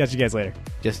 Catch you guys later.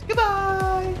 Just goodbye.